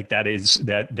though. Like that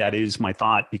is my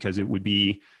thought, because it would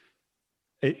be,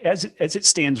 as it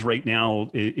stands right now,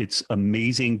 it's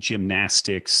amazing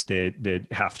gymnastics that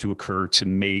have to occur to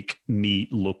make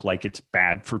meat look like it's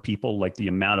bad for people, like the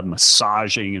amount of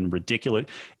massaging and ridiculous.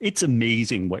 It's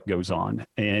amazing what goes on.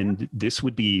 And this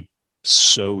would be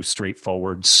so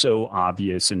straightforward, so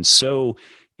obvious, and so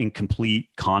in complete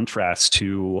contrast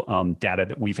to data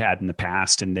that we've had in the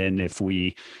past. And then if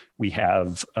we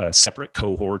have separate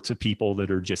cohorts of people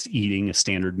that are just eating a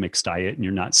standard mixed diet, and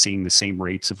you're not seeing the same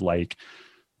rates of like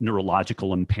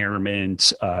neurological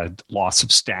impairment, loss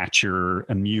of stature,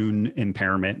 immune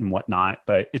impairment, and whatnot.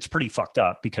 But it's pretty fucked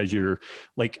up because you're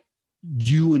like,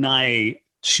 you and I,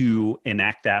 to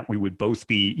enact that, we would both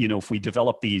be, if we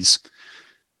develop these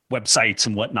websites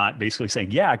and whatnot, basically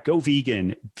saying, yeah, go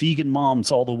vegan, vegan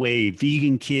moms all the way,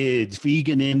 vegan kids,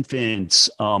 vegan infants,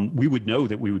 we would know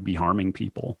that we would be harming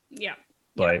people. Yeah.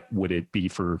 But would it be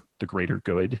for the greater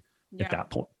good at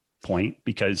that point?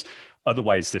 Because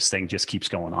otherwise this thing just keeps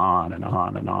going on and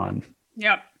on and on.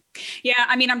 Yep. Yeah.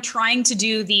 I mean, I'm trying to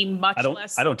do the much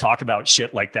less. I don't talk about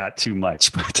shit like that too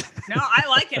much, but no, I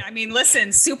like it. I mean,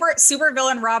 listen, super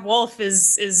villain Robb Wolf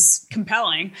is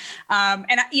compelling.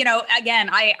 And again,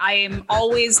 I am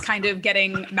always kind of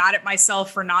getting mad at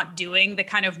myself for not doing the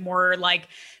kind of more like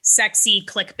sexy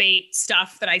clickbait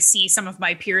stuff that I see some of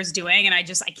my peers doing. And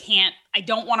I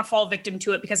don't want to fall victim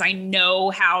to it because I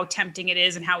know how tempting it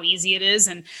is and how easy it is.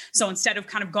 And so instead of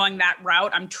kind of going that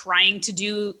route, I'm trying to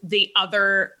do the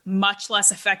other much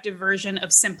less effective version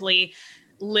of simply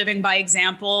living by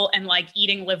example and like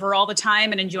eating liver all the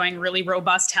time and enjoying really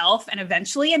robust health. And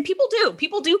eventually, and people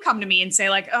do come to me and say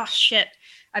like, oh shit,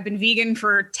 I've been vegan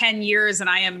for 10 years and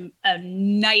I am a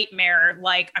nightmare.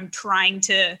 Like I'm trying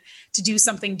to do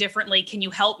something differently. Can you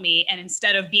help me? And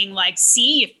instead of being like,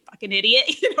 see, you fucking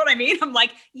idiot, you know what I mean? I'm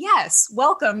like, yes,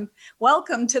 welcome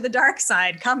to the dark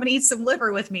side. Come and eat some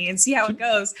liver with me and see how it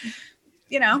goes.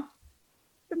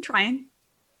 I'm trying.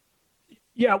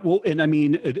 Yeah. Well, and I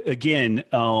mean, again,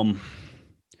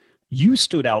 you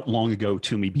stood out long ago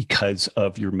to me because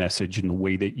of your message and the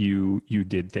way that you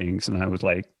did things. And I was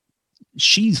like,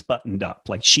 she's buttoned up,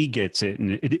 like she gets it.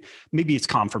 And maybe it's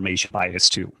confirmation bias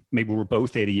too. Maybe we're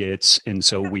both idiots. And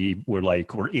so we're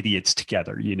idiots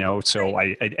together, So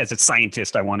I, as a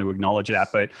scientist, I want to acknowledge that,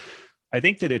 but I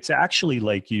think that it's actually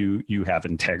like you have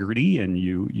integrity and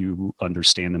you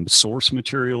understand the source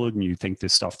material and you think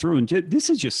this stuff through. And this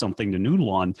is just something to noodle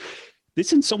on.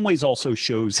 This in some ways also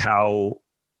shows how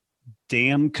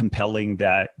damn compelling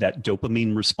that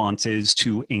dopamine response is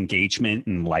to engagement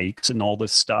and likes and all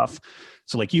this stuff.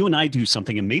 So like you and I do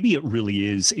something and maybe it really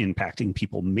is impacting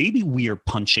people. Maybe we are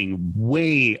punching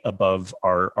way above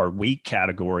our weight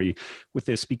category with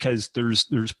this because there's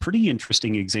pretty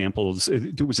interesting examples.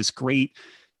 There was this great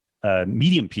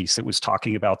Medium piece that was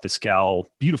talking about this gal,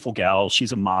 beautiful gal.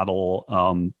 She's a model,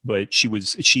 but she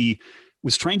was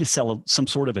trying to sell some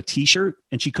sort of a t-shirt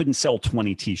and she couldn't sell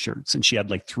 20 t-shirts and she had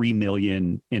like 3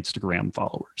 million Instagram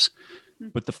followers.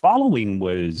 But the following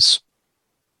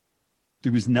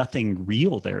there was nothing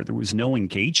real there. There was no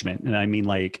engagement. And I mean,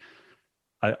 like,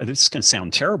 this is going to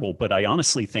sound terrible, but I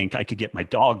honestly think I could get my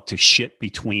dog to shit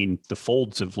between the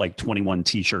folds of like 21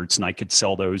 t-shirts and I could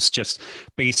sell those just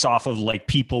based off of like,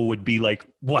 people would be like,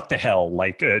 what the hell?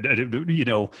 Like,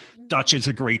 Dutch is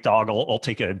a great dog. I'll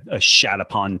take a shat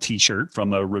upon t-shirt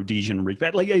from a Rhodesian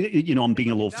Ridgeback. Like, I'm being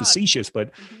a little facetious,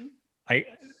 but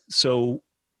so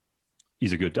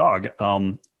he's a good dog.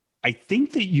 I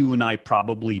think that you and I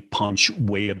probably punch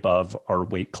way above our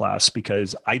weight class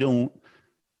because I don't,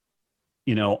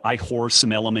 I whore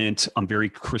some element. I'm very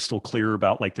crystal clear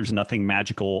about like, there's nothing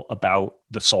magical about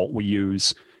the salt we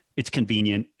use. It's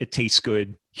convenient. It tastes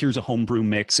good. Here's a homebrew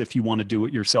mix. If you want to do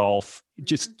it yourself,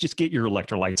 just get your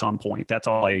electrolytes on point. That's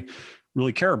all I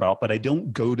really care about, but I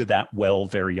don't go to that well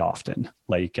very often.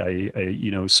 Like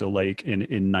so like,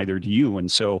 and neither do you.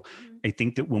 And so I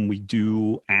think that when we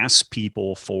do ask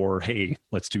people for, hey,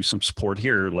 let's do some support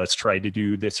here, let's try to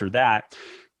do this or that,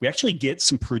 we actually get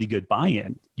some pretty good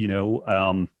buy-in,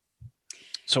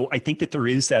 so I think that there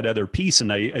is that other piece.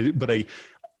 And I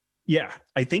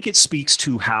think it speaks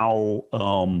to how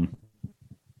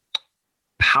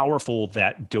powerful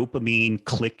that dopamine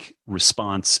click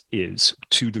response is,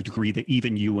 to the degree that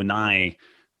even you and I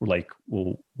were like,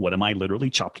 well, what am I, literally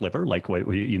chopped liver? Like, what, are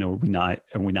we not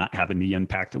having the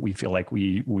impact that we feel like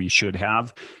we should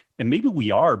have? And maybe we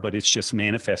are, but it's just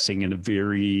manifesting in a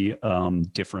very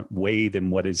different way than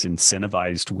what is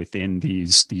incentivized within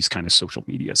these kind of social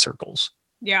media circles.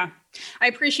 Yeah, I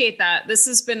appreciate that. This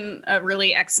has been a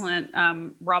really excellent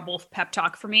Robb Wolf pep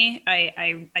talk for me.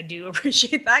 I do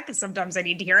appreciate that because sometimes I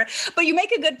need to hear it. But you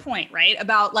make a good point, right?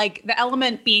 About like the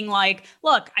element being like,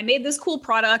 look, I made this cool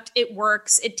product. It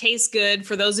works. It tastes good.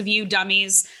 For those of you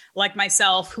dummies like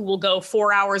myself who will go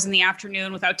 4 hours in the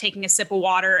afternoon without taking a sip of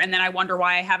water, and then I wonder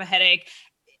why I have a headache.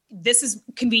 this is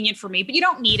convenient for me, but you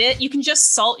don't need it. You can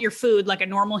just salt your food like a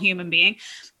normal human being.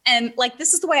 And like,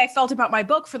 this is the way I felt about my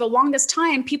book. For the longest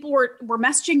time, people were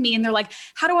messaging me and they're like,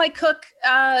 how do I cook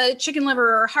chicken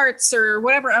liver or hearts or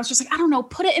whatever? And I was just like, I don't know,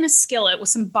 put it in a skillet with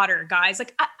some butter, guys.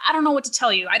 Like, I don't know what to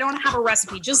tell you. I don't have a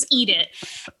recipe, just eat it.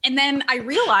 And then I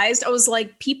realized, I was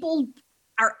like, people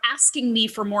are asking me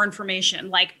for more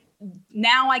information. Like,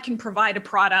 now I can provide a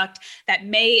product that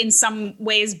may in some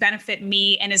ways benefit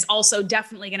me and is also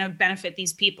definitely going to benefit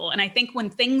these people. And I think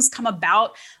when things come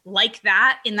about like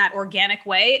that in that organic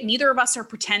way, neither of us are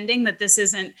pretending that this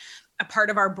isn't a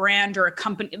part of our brand or a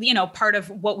company, you know, part of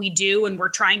what we do and we're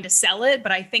trying to sell it.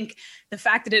 But I think the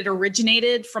fact that it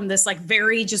originated from this like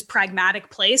very just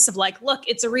pragmatic place of like, look,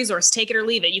 it's a resource, take it or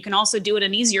leave it. You can also do it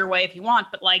an easier way if you want,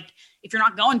 but like, if you're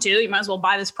not going to, you might as well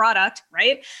buy this product,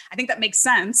 right? I think that makes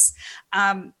sense.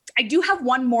 I do have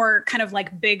one more kind of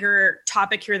like bigger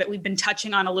topic here that we've been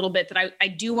touching on a little bit that I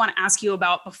do want to ask you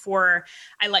about before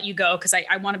I let you go, because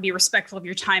I want to be respectful of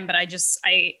your time, but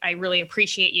I really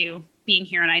appreciate you being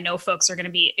here. And I know folks are going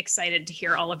to be excited to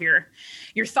hear all of your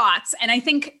thoughts. And I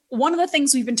think one of the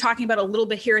things we've been talking about a little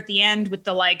bit here at the end with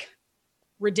the like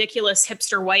ridiculous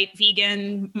hipster white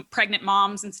vegan pregnant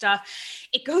moms and stuff,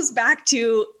 it goes back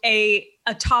to a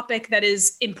topic that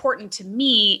is important to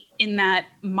me in that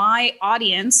my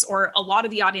audience, or a lot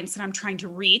of the audience that I'm trying to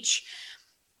reach,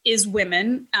 is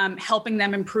women, helping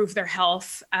them improve their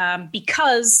health.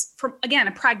 Because from, again,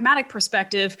 a pragmatic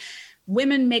perspective,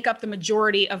 women make up the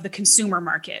majority of the consumer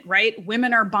market, right?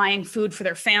 Women are buying food for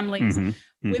their families.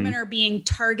 Women are being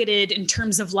targeted in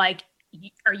terms of like,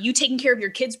 are you taking care of your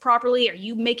kids properly? Are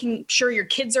you making sure your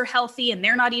kids are healthy and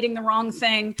they're not eating the wrong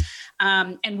thing?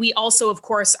 And we also, of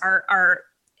course, are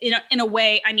in a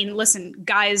way, I mean, listen,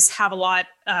 guys have a lot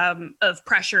of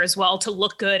pressure as well to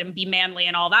look good and be manly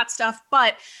and all that stuff.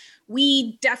 But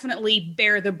we definitely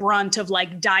bear the brunt of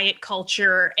like diet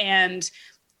culture and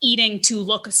eating to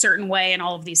look a certain way and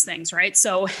all of these things, right?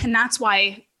 So, and that's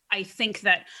why I think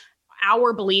that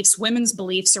our beliefs, women's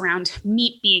beliefs around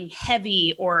meat being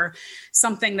heavy or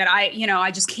something that I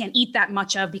just can't eat that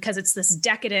much of because it's this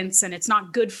decadence and it's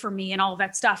not good for me and all of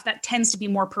that stuff, that tends to be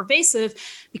more pervasive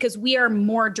because we are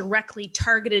more directly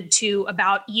targeted to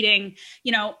about eating,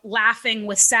 laughing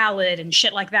with salad and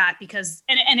shit like that, because,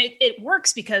 and it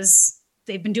works because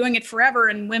they've been doing it forever,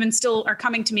 and women still are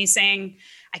coming to me saying,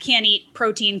 I can't eat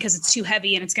protein because it's too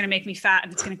heavy and it's going to make me fat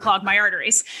and it's going to clog my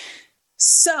arteries.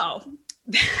 So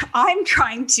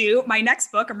my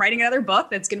next book, I'm writing another book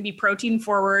that's going to be protein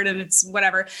forward and it's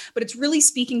whatever, but it's really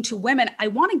speaking to women. I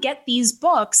want to get these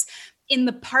books in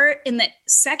the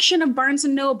section of Barnes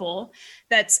and Noble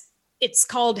it's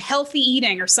called healthy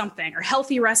eating or something, or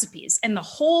healthy recipes. And the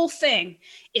whole thing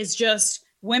is just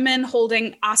women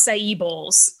holding acai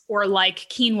bowls or like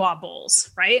quinoa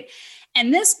bowls, right?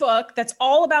 And this book that's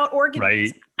all about organ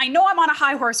meats, I know I'm on a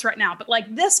high horse right now, but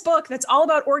like this book that's all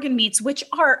about organ meats, which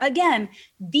are, again,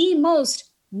 the most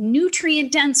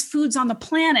nutrient dense foods on the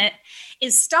planet,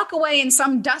 is stuck away in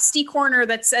some dusty corner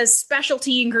that says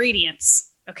specialty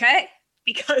ingredients. Okay.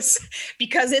 Because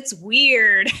it's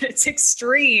weird, it's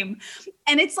extreme.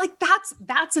 And it's like,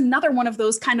 that's another one of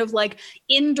those kind of like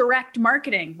indirect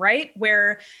marketing, right?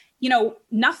 Where,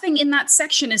 nothing in that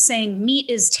section is saying meat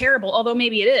is terrible, although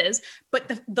maybe it is,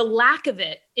 but the lack of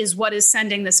it is what is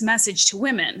sending this message to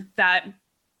women that,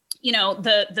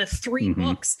 the three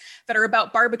books that are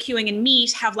about barbecuing and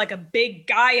meat have like a big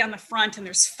guy on the front and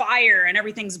there's fire and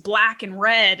everything's black and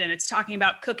red and it's talking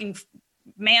about cooking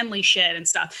manly shit and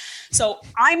stuff. So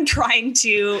I'm trying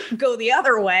to go the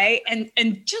other way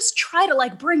and just try to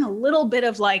like bring a little bit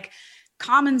of like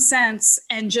common sense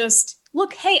and just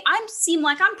look, hey, seem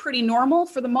like I'm pretty normal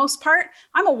for the most part.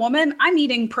 I'm a woman. I'm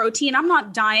eating protein. I'm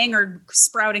not dying or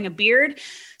sprouting a beard.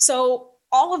 So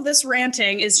all of this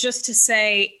ranting is just to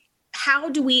say,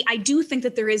 I do think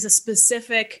that there is a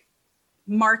specific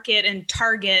market and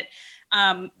target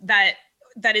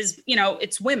that is,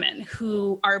 it's women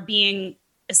who are being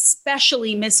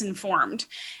especially misinformed,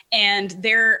 and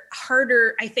they're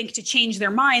harder, I think, to change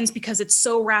their minds because it's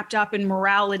so wrapped up in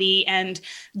morality and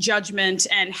judgment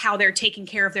and how they're taking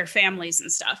care of their families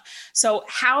and stuff. So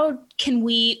how can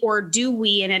we, or do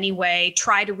we in any way,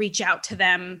 try to reach out to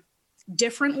them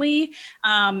differently?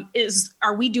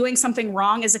 Are we doing something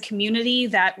wrong as a community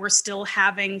that we're still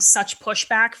having such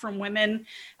pushback from women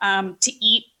to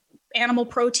eat animal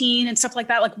protein and stuff like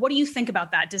that? Like, what do you think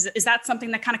about that? Is that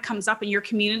something that kind of comes up in your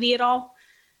community at all?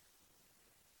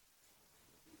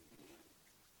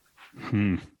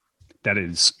 That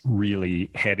is really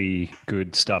heady,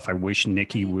 good stuff. I wish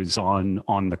Nikki was on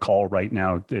the call right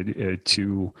now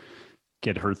to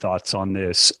get her thoughts on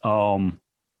this.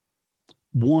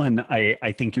 One,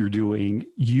 I think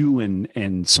you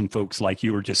and some folks like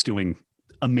you are just doing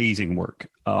amazing work.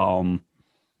 Thank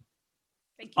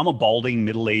you. I'm a balding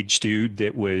middle-aged dude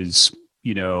that was,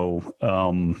 I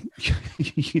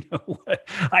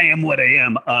am what I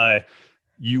am.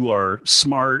 You are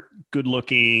smart, good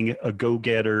looking, a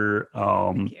go-getter.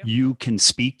 You can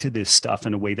speak to this stuff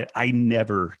in a way that I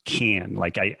never can.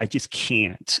 Like I just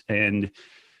can't. And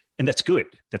that's good.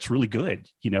 That's really good.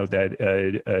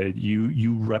 That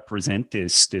you represent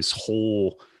this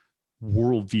whole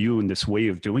worldview and this way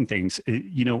of doing things.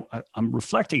 I'm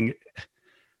reflecting.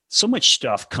 So much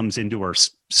stuff comes into our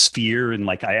sphere, and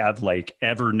like I have like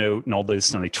Evernote and all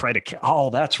this, and I try to. Oh,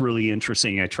 that's really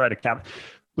interesting. I try to cap.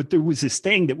 But there was this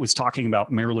thing that was talking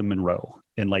about Marilyn Monroe,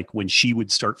 and like when she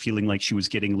would start feeling like she was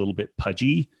getting a little bit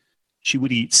pudgy, she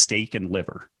would eat steak and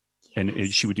liver.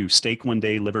 And she would do steak one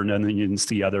day, liver and onions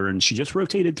the other. And she just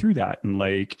rotated through that. And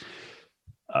like,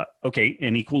 okay,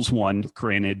 n equals one,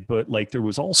 granted. But like, there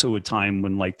was also a time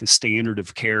when like the standard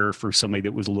of care for somebody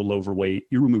that was a little overweight,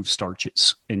 you remove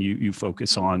starches and you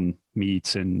focus on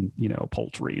meats and,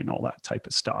 poultry and all that type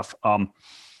of stuff.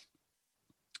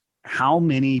 How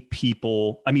many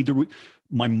people, I mean,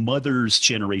 my mother's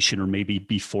generation, or maybe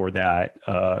before that,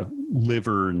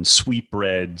 liver and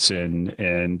sweetbreads and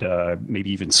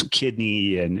maybe even some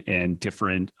kidney and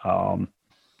different,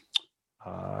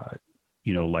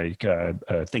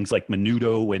 things like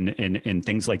menudo and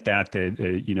things like that,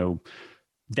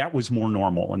 that was more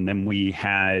normal. And then we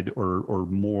had, or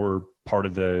more part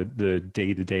of the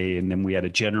day to day. And then we had a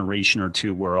generation or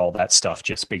two where all that stuff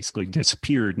just basically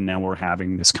disappeared. And now we're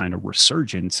having this kind of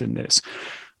resurgence in this.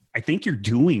 I think you're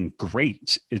doing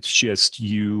great. It's just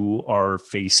you are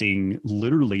facing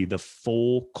literally the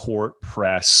full court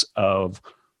press of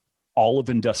all of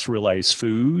industrialized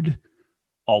food,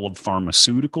 all of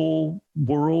pharmaceutical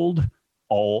world,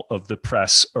 all of the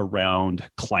press around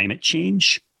climate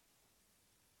change.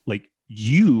 Like,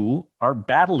 you are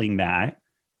battling that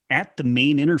at the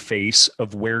main interface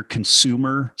of where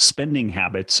consumer spending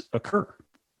habits occur.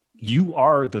 You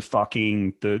are the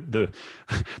fucking the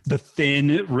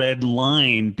thin red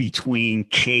line between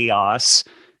chaos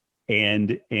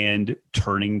and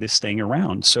turning this thing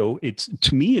around. So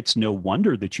to me, it's no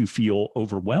wonder that you feel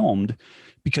overwhelmed,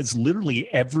 because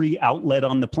literally every outlet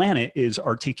on the planet is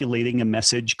articulating a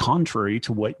message contrary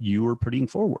to what you are putting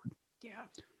forward. Yeah.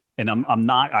 And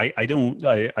I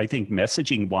think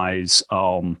messaging wise,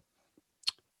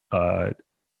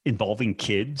 involving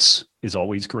kids is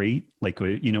always great. Like,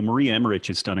 Maria Emmerich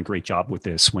has done a great job with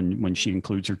this when she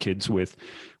includes her kids with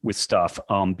stuff.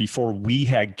 Before we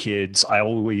had kids, I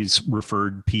always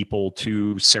referred people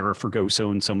to Sarah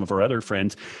Fergoso and some of our other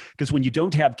friends, because when you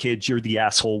don't have kids, you're the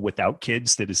asshole without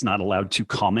kids that is not allowed to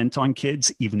comment on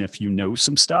kids, even if you know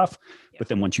some stuff. But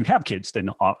then once you have kids,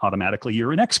 then automatically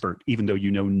you're an expert, even though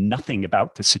you know nothing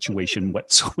about the situation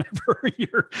whatsoever.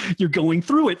 You're going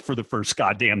through it for the first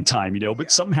goddamn time,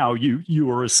 but somehow you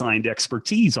are assigned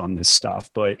expertise on this stuff.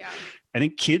 But I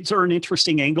think kids are an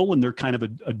interesting angle, and they're kind of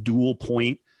a dual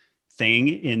point thing,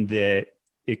 in that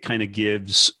it kind of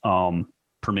gives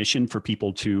permission for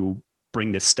people to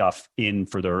bring this stuff in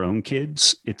for their own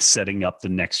kids. It's setting up the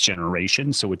next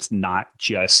generation. So it's not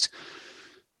just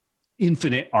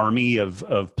infinite army of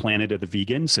Planet of the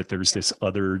Vegans, that there's this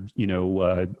other,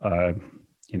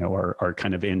 our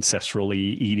kind of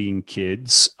ancestrally eating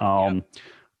kids.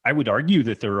 I would argue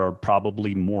that there are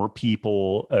probably more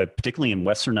people, particularly in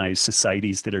westernized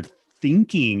societies, that are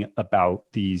thinking about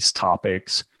these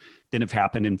topics than have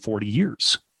happened in 40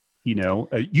 years.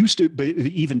 Used to, but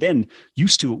even then,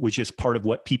 used to, it was just part of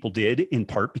what people did, in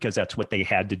part because that's what they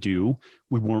had to do.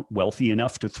 We weren't wealthy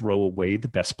enough to throw away the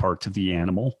best parts of the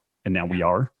animal. And now we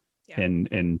are,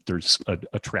 and there's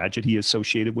a tragedy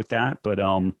associated with that. But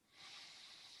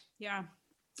yeah,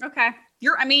 okay.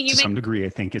 To some degree, I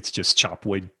think it's just chop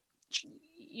wood.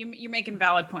 You're making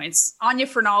valid points. Anya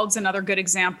Fernald's another good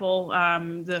example.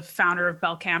 The founder of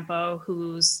Belcampo,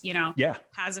 who's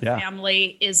has a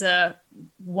family, is a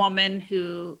woman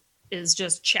who is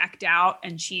just checked out,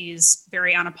 and she's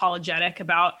very unapologetic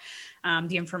about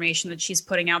the information that she's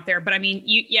putting out there. But I mean,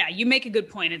 you make a good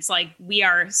point. It's like, we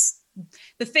are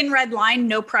the thin red line,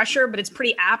 no pressure, but it's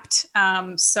pretty apt.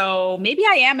 So maybe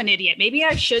I am an idiot. Maybe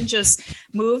I should just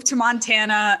move to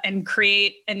Montana and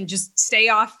create and just stay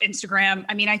off Instagram.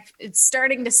 I mean, it's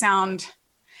starting to sound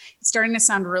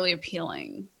really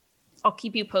appealing. I'll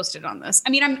keep you posted on this. I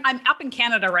mean, I'm up in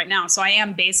Canada right now, so I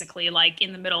am basically like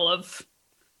in the middle of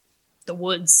the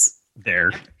woods.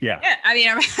 There. Yeah. I mean,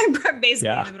 I'm basically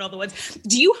in the middle of the woods.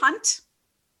 Do you hunt?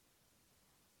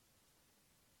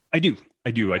 I do.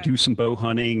 I do. I Okay. do some bow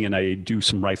hunting and I do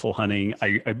some rifle hunting.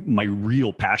 My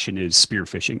real passion is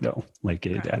spearfishing, though. Like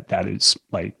Okay. that is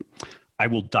like I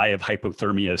will die of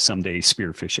hypothermia someday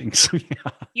spearfishing. So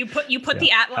yeah, You put yeah. the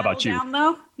How atlatl about you? down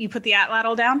though? You put the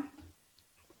atlatl down?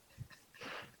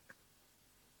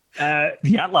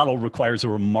 The atlatl requires a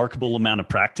remarkable amount of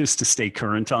practice to stay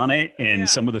current on it, and Yeah.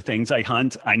 some of the things I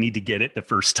hunt, I need to get it the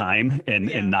first time, and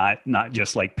Yeah. not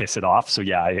just like piss it off. So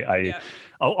yeah, Yeah.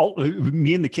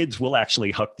 me and the kids will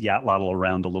actually huck the atlatl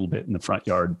around a little bit in the front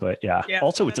yard, but yeah. Yeah.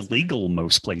 Also, it's That's fair. illegal in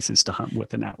most places to hunt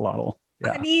with an atlatl.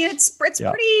 I Yeah, mean, it's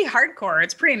yeah. pretty hardcore.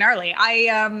 It's pretty gnarly.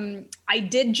 I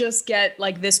did just get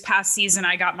like this past season.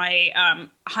 I got my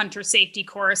hunter safety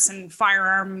course and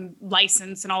firearm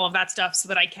license and all of that stuff so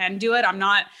that I can do it. I'm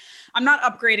not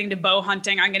upgrading to bow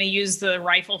hunting. I'm going to use the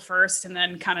rifle first and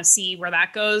then kind of see where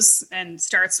that goes and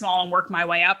start small and work my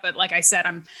way up. But like I said,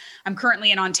 I'm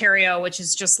currently in Ontario, which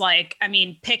is just like, I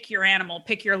mean, pick your animal,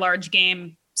 pick your large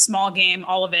game, small game,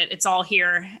 all of it. It's all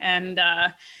here. And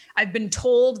I've been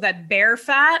told that bear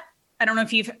fat, I don't know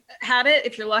if you've had it,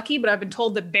 if you're lucky, but I've been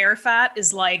told that bear fat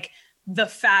is like the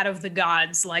fat of the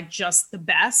gods, like just the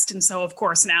best. And so, of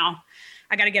course, now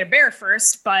I got to get a bear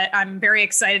first, but I'm very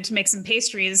excited to make some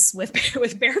pastries with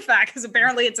with bear fat because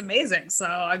apparently it's amazing. So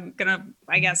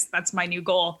I guess that's my new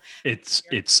goal. It's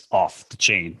off the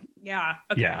chain. Yeah.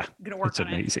 Okay. Yeah, I'm gonna work it's on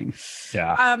it. amazing.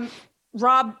 Yeah.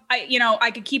 Rob,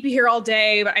 I could keep you here all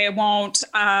day, but I won't.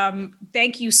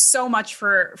 Thank you so much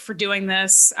for doing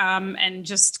this and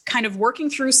just kind of working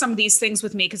through some of these things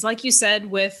with me. Because, like you said,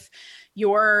 with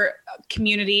your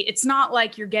community, it's not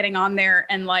like you're getting on there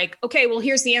and like, okay, well,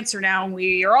 here's the answer now.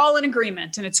 We are all in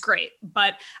agreement, and it's great.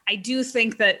 But I do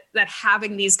think that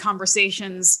having these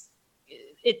conversations,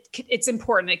 it's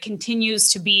important. It continues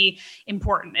to be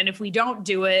important. And if we don't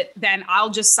do it, then I'll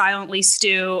just silently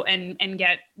stew and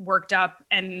get worked up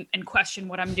and question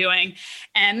what I'm doing.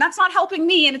 And that's not helping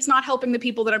me, and it's not helping the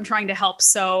people that I'm trying to help.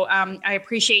 So I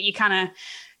appreciate you kind of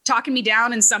talking me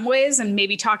down in some ways and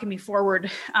maybe talking me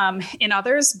forward in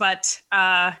others. But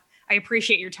I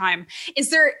appreciate your time.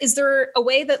 Is there a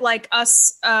way that like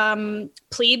us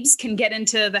plebes can get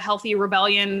into the Healthy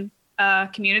Rebellion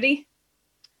community?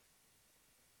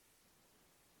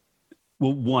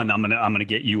 Well, one, I'm gonna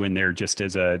get you in there just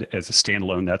as a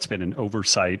standalone. That's been an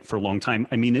oversight for a long time.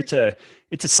 I mean, it's a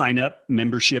sign up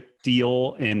membership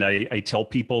deal, and I tell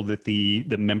people that the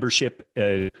membership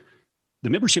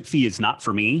fee is not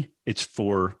for me. It's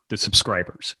for the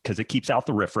subscribers because it keeps out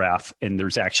the riffraff, and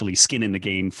there's actually skin in the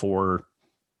game for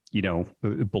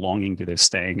belonging to this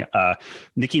thing.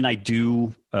 Nikki and I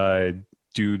do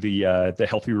the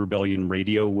Healthy Rebellion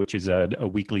Radio, which is a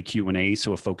weekly Q&A.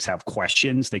 So if folks have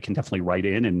questions, they can definitely write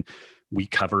in, and we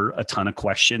cover a ton of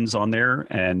questions on there,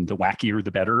 and the wackier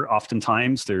the better.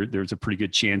 Oftentimes there's a pretty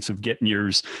good chance of getting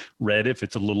yours read if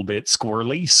it's a little bit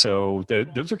squirrely. So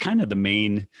those are kind of the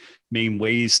main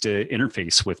ways to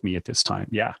interface with me at this time.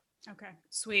 Yeah. Okay,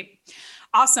 sweet.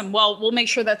 Awesome. Well, we'll make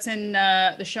sure that's in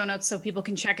the show notes so people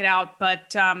can check it out.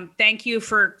 But thank you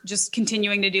for just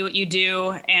continuing to do what you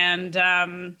do,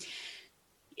 and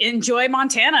enjoy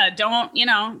Montana. Don't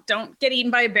get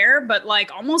eaten by a bear, but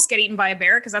like almost get eaten by a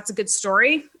bear, because that's a good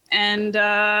story. And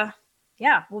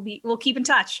yeah, we'll keep in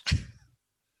touch.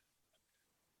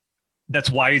 That's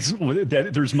wise.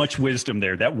 There's much wisdom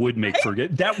there. That would make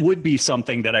forget. That would be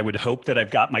something that I would hope that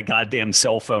I've got my goddamn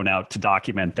cell phone out to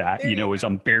document that, as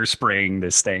I'm bear spraying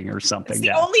this thing or something. It's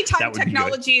the only time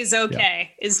technology is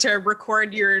okay is to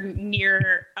record your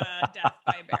near death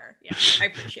by a bear. Yeah, I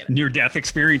appreciate it. Near death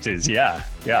experiences. Yeah,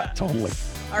 totally.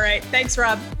 All right. Thanks,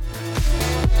 Rob.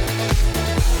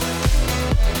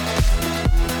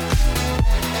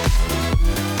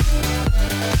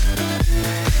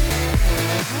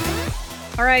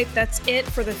 All right, that's it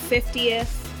for the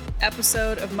 50th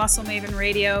episode of Muscle Maven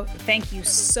Radio. Thank you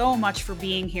so much for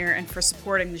being here and for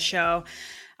supporting the show.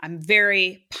 I'm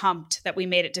very pumped that we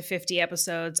made it to 50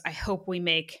 episodes. I hope we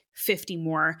make 50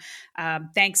 more.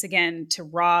 Thanks again to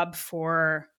Rob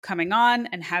for coming on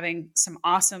and having some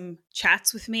awesome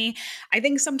chats with me. I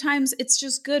think sometimes it's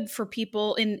just good for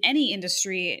people in any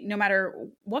industry, no matter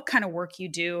what kind of work you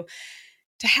do,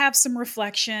 to have some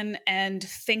reflection and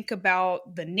think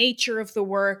about the nature of the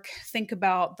work, think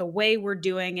about the way we're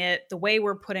doing it, the way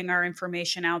we're putting our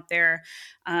information out there,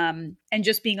 and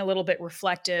just being a little bit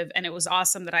reflective. And it was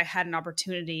awesome that I had an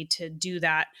opportunity to do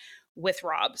that with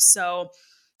Rob. So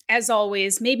As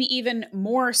always, maybe even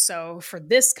more so for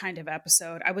this kind of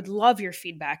episode, I would love your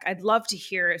feedback. I'd love to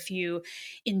hear if you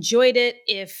enjoyed it,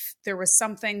 if there was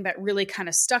something that really kind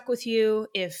of stuck with you,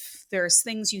 if there's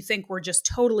things you think we're just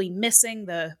totally missing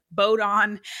the boat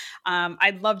on.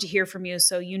 I'd love to hear from you.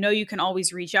 So you can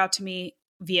always reach out to me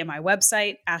via my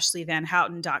website,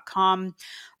 ashleyvanhouten.com.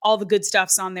 All the good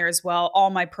stuff's on there as well. All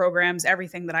my programs,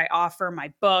 everything that I offer,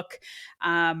 my book.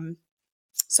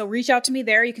 So reach out to me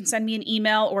there. You can send me an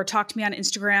email or talk to me on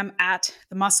Instagram at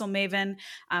The Muscle Maven.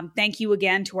 Thank you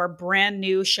again to our brand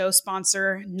new show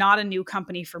sponsor, not a new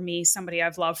company for me, somebody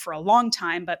I've loved for a long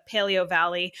time, but Paleo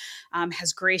Valley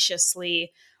has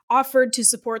graciously offered to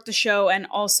support the show and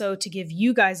also to give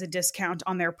you guys a discount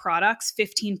on their products,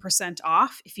 15%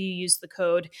 off if you use the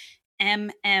code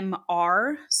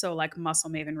MMR, so like Muscle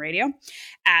Maven Radio,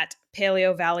 at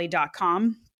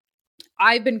paleovalley.com.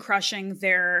 I've been crushing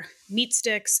their meat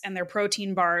sticks and their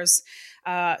protein bars,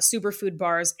 superfood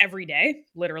bars every day,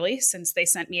 literally, since they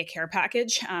sent me a care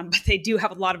package. But they do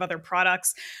have a lot of other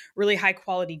products, really high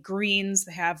quality greens.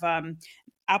 They have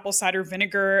apple cider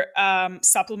vinegar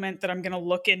supplement that I'm going to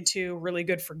look into, really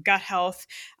good for gut health,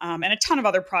 and a ton of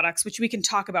other products, which we can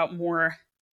talk about more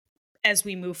as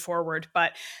we move forward.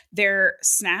 But their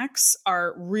snacks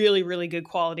are really, really good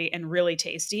quality and really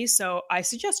tasty. So I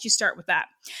suggest you start with that.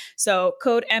 So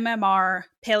code MMR,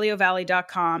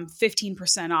 paleovalley.com,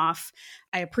 15% off.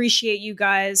 I appreciate you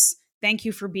guys. Thank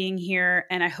you for being here.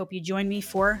 And I hope you join me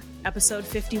for episode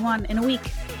 51 in a week.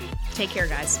 Take care,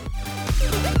 guys.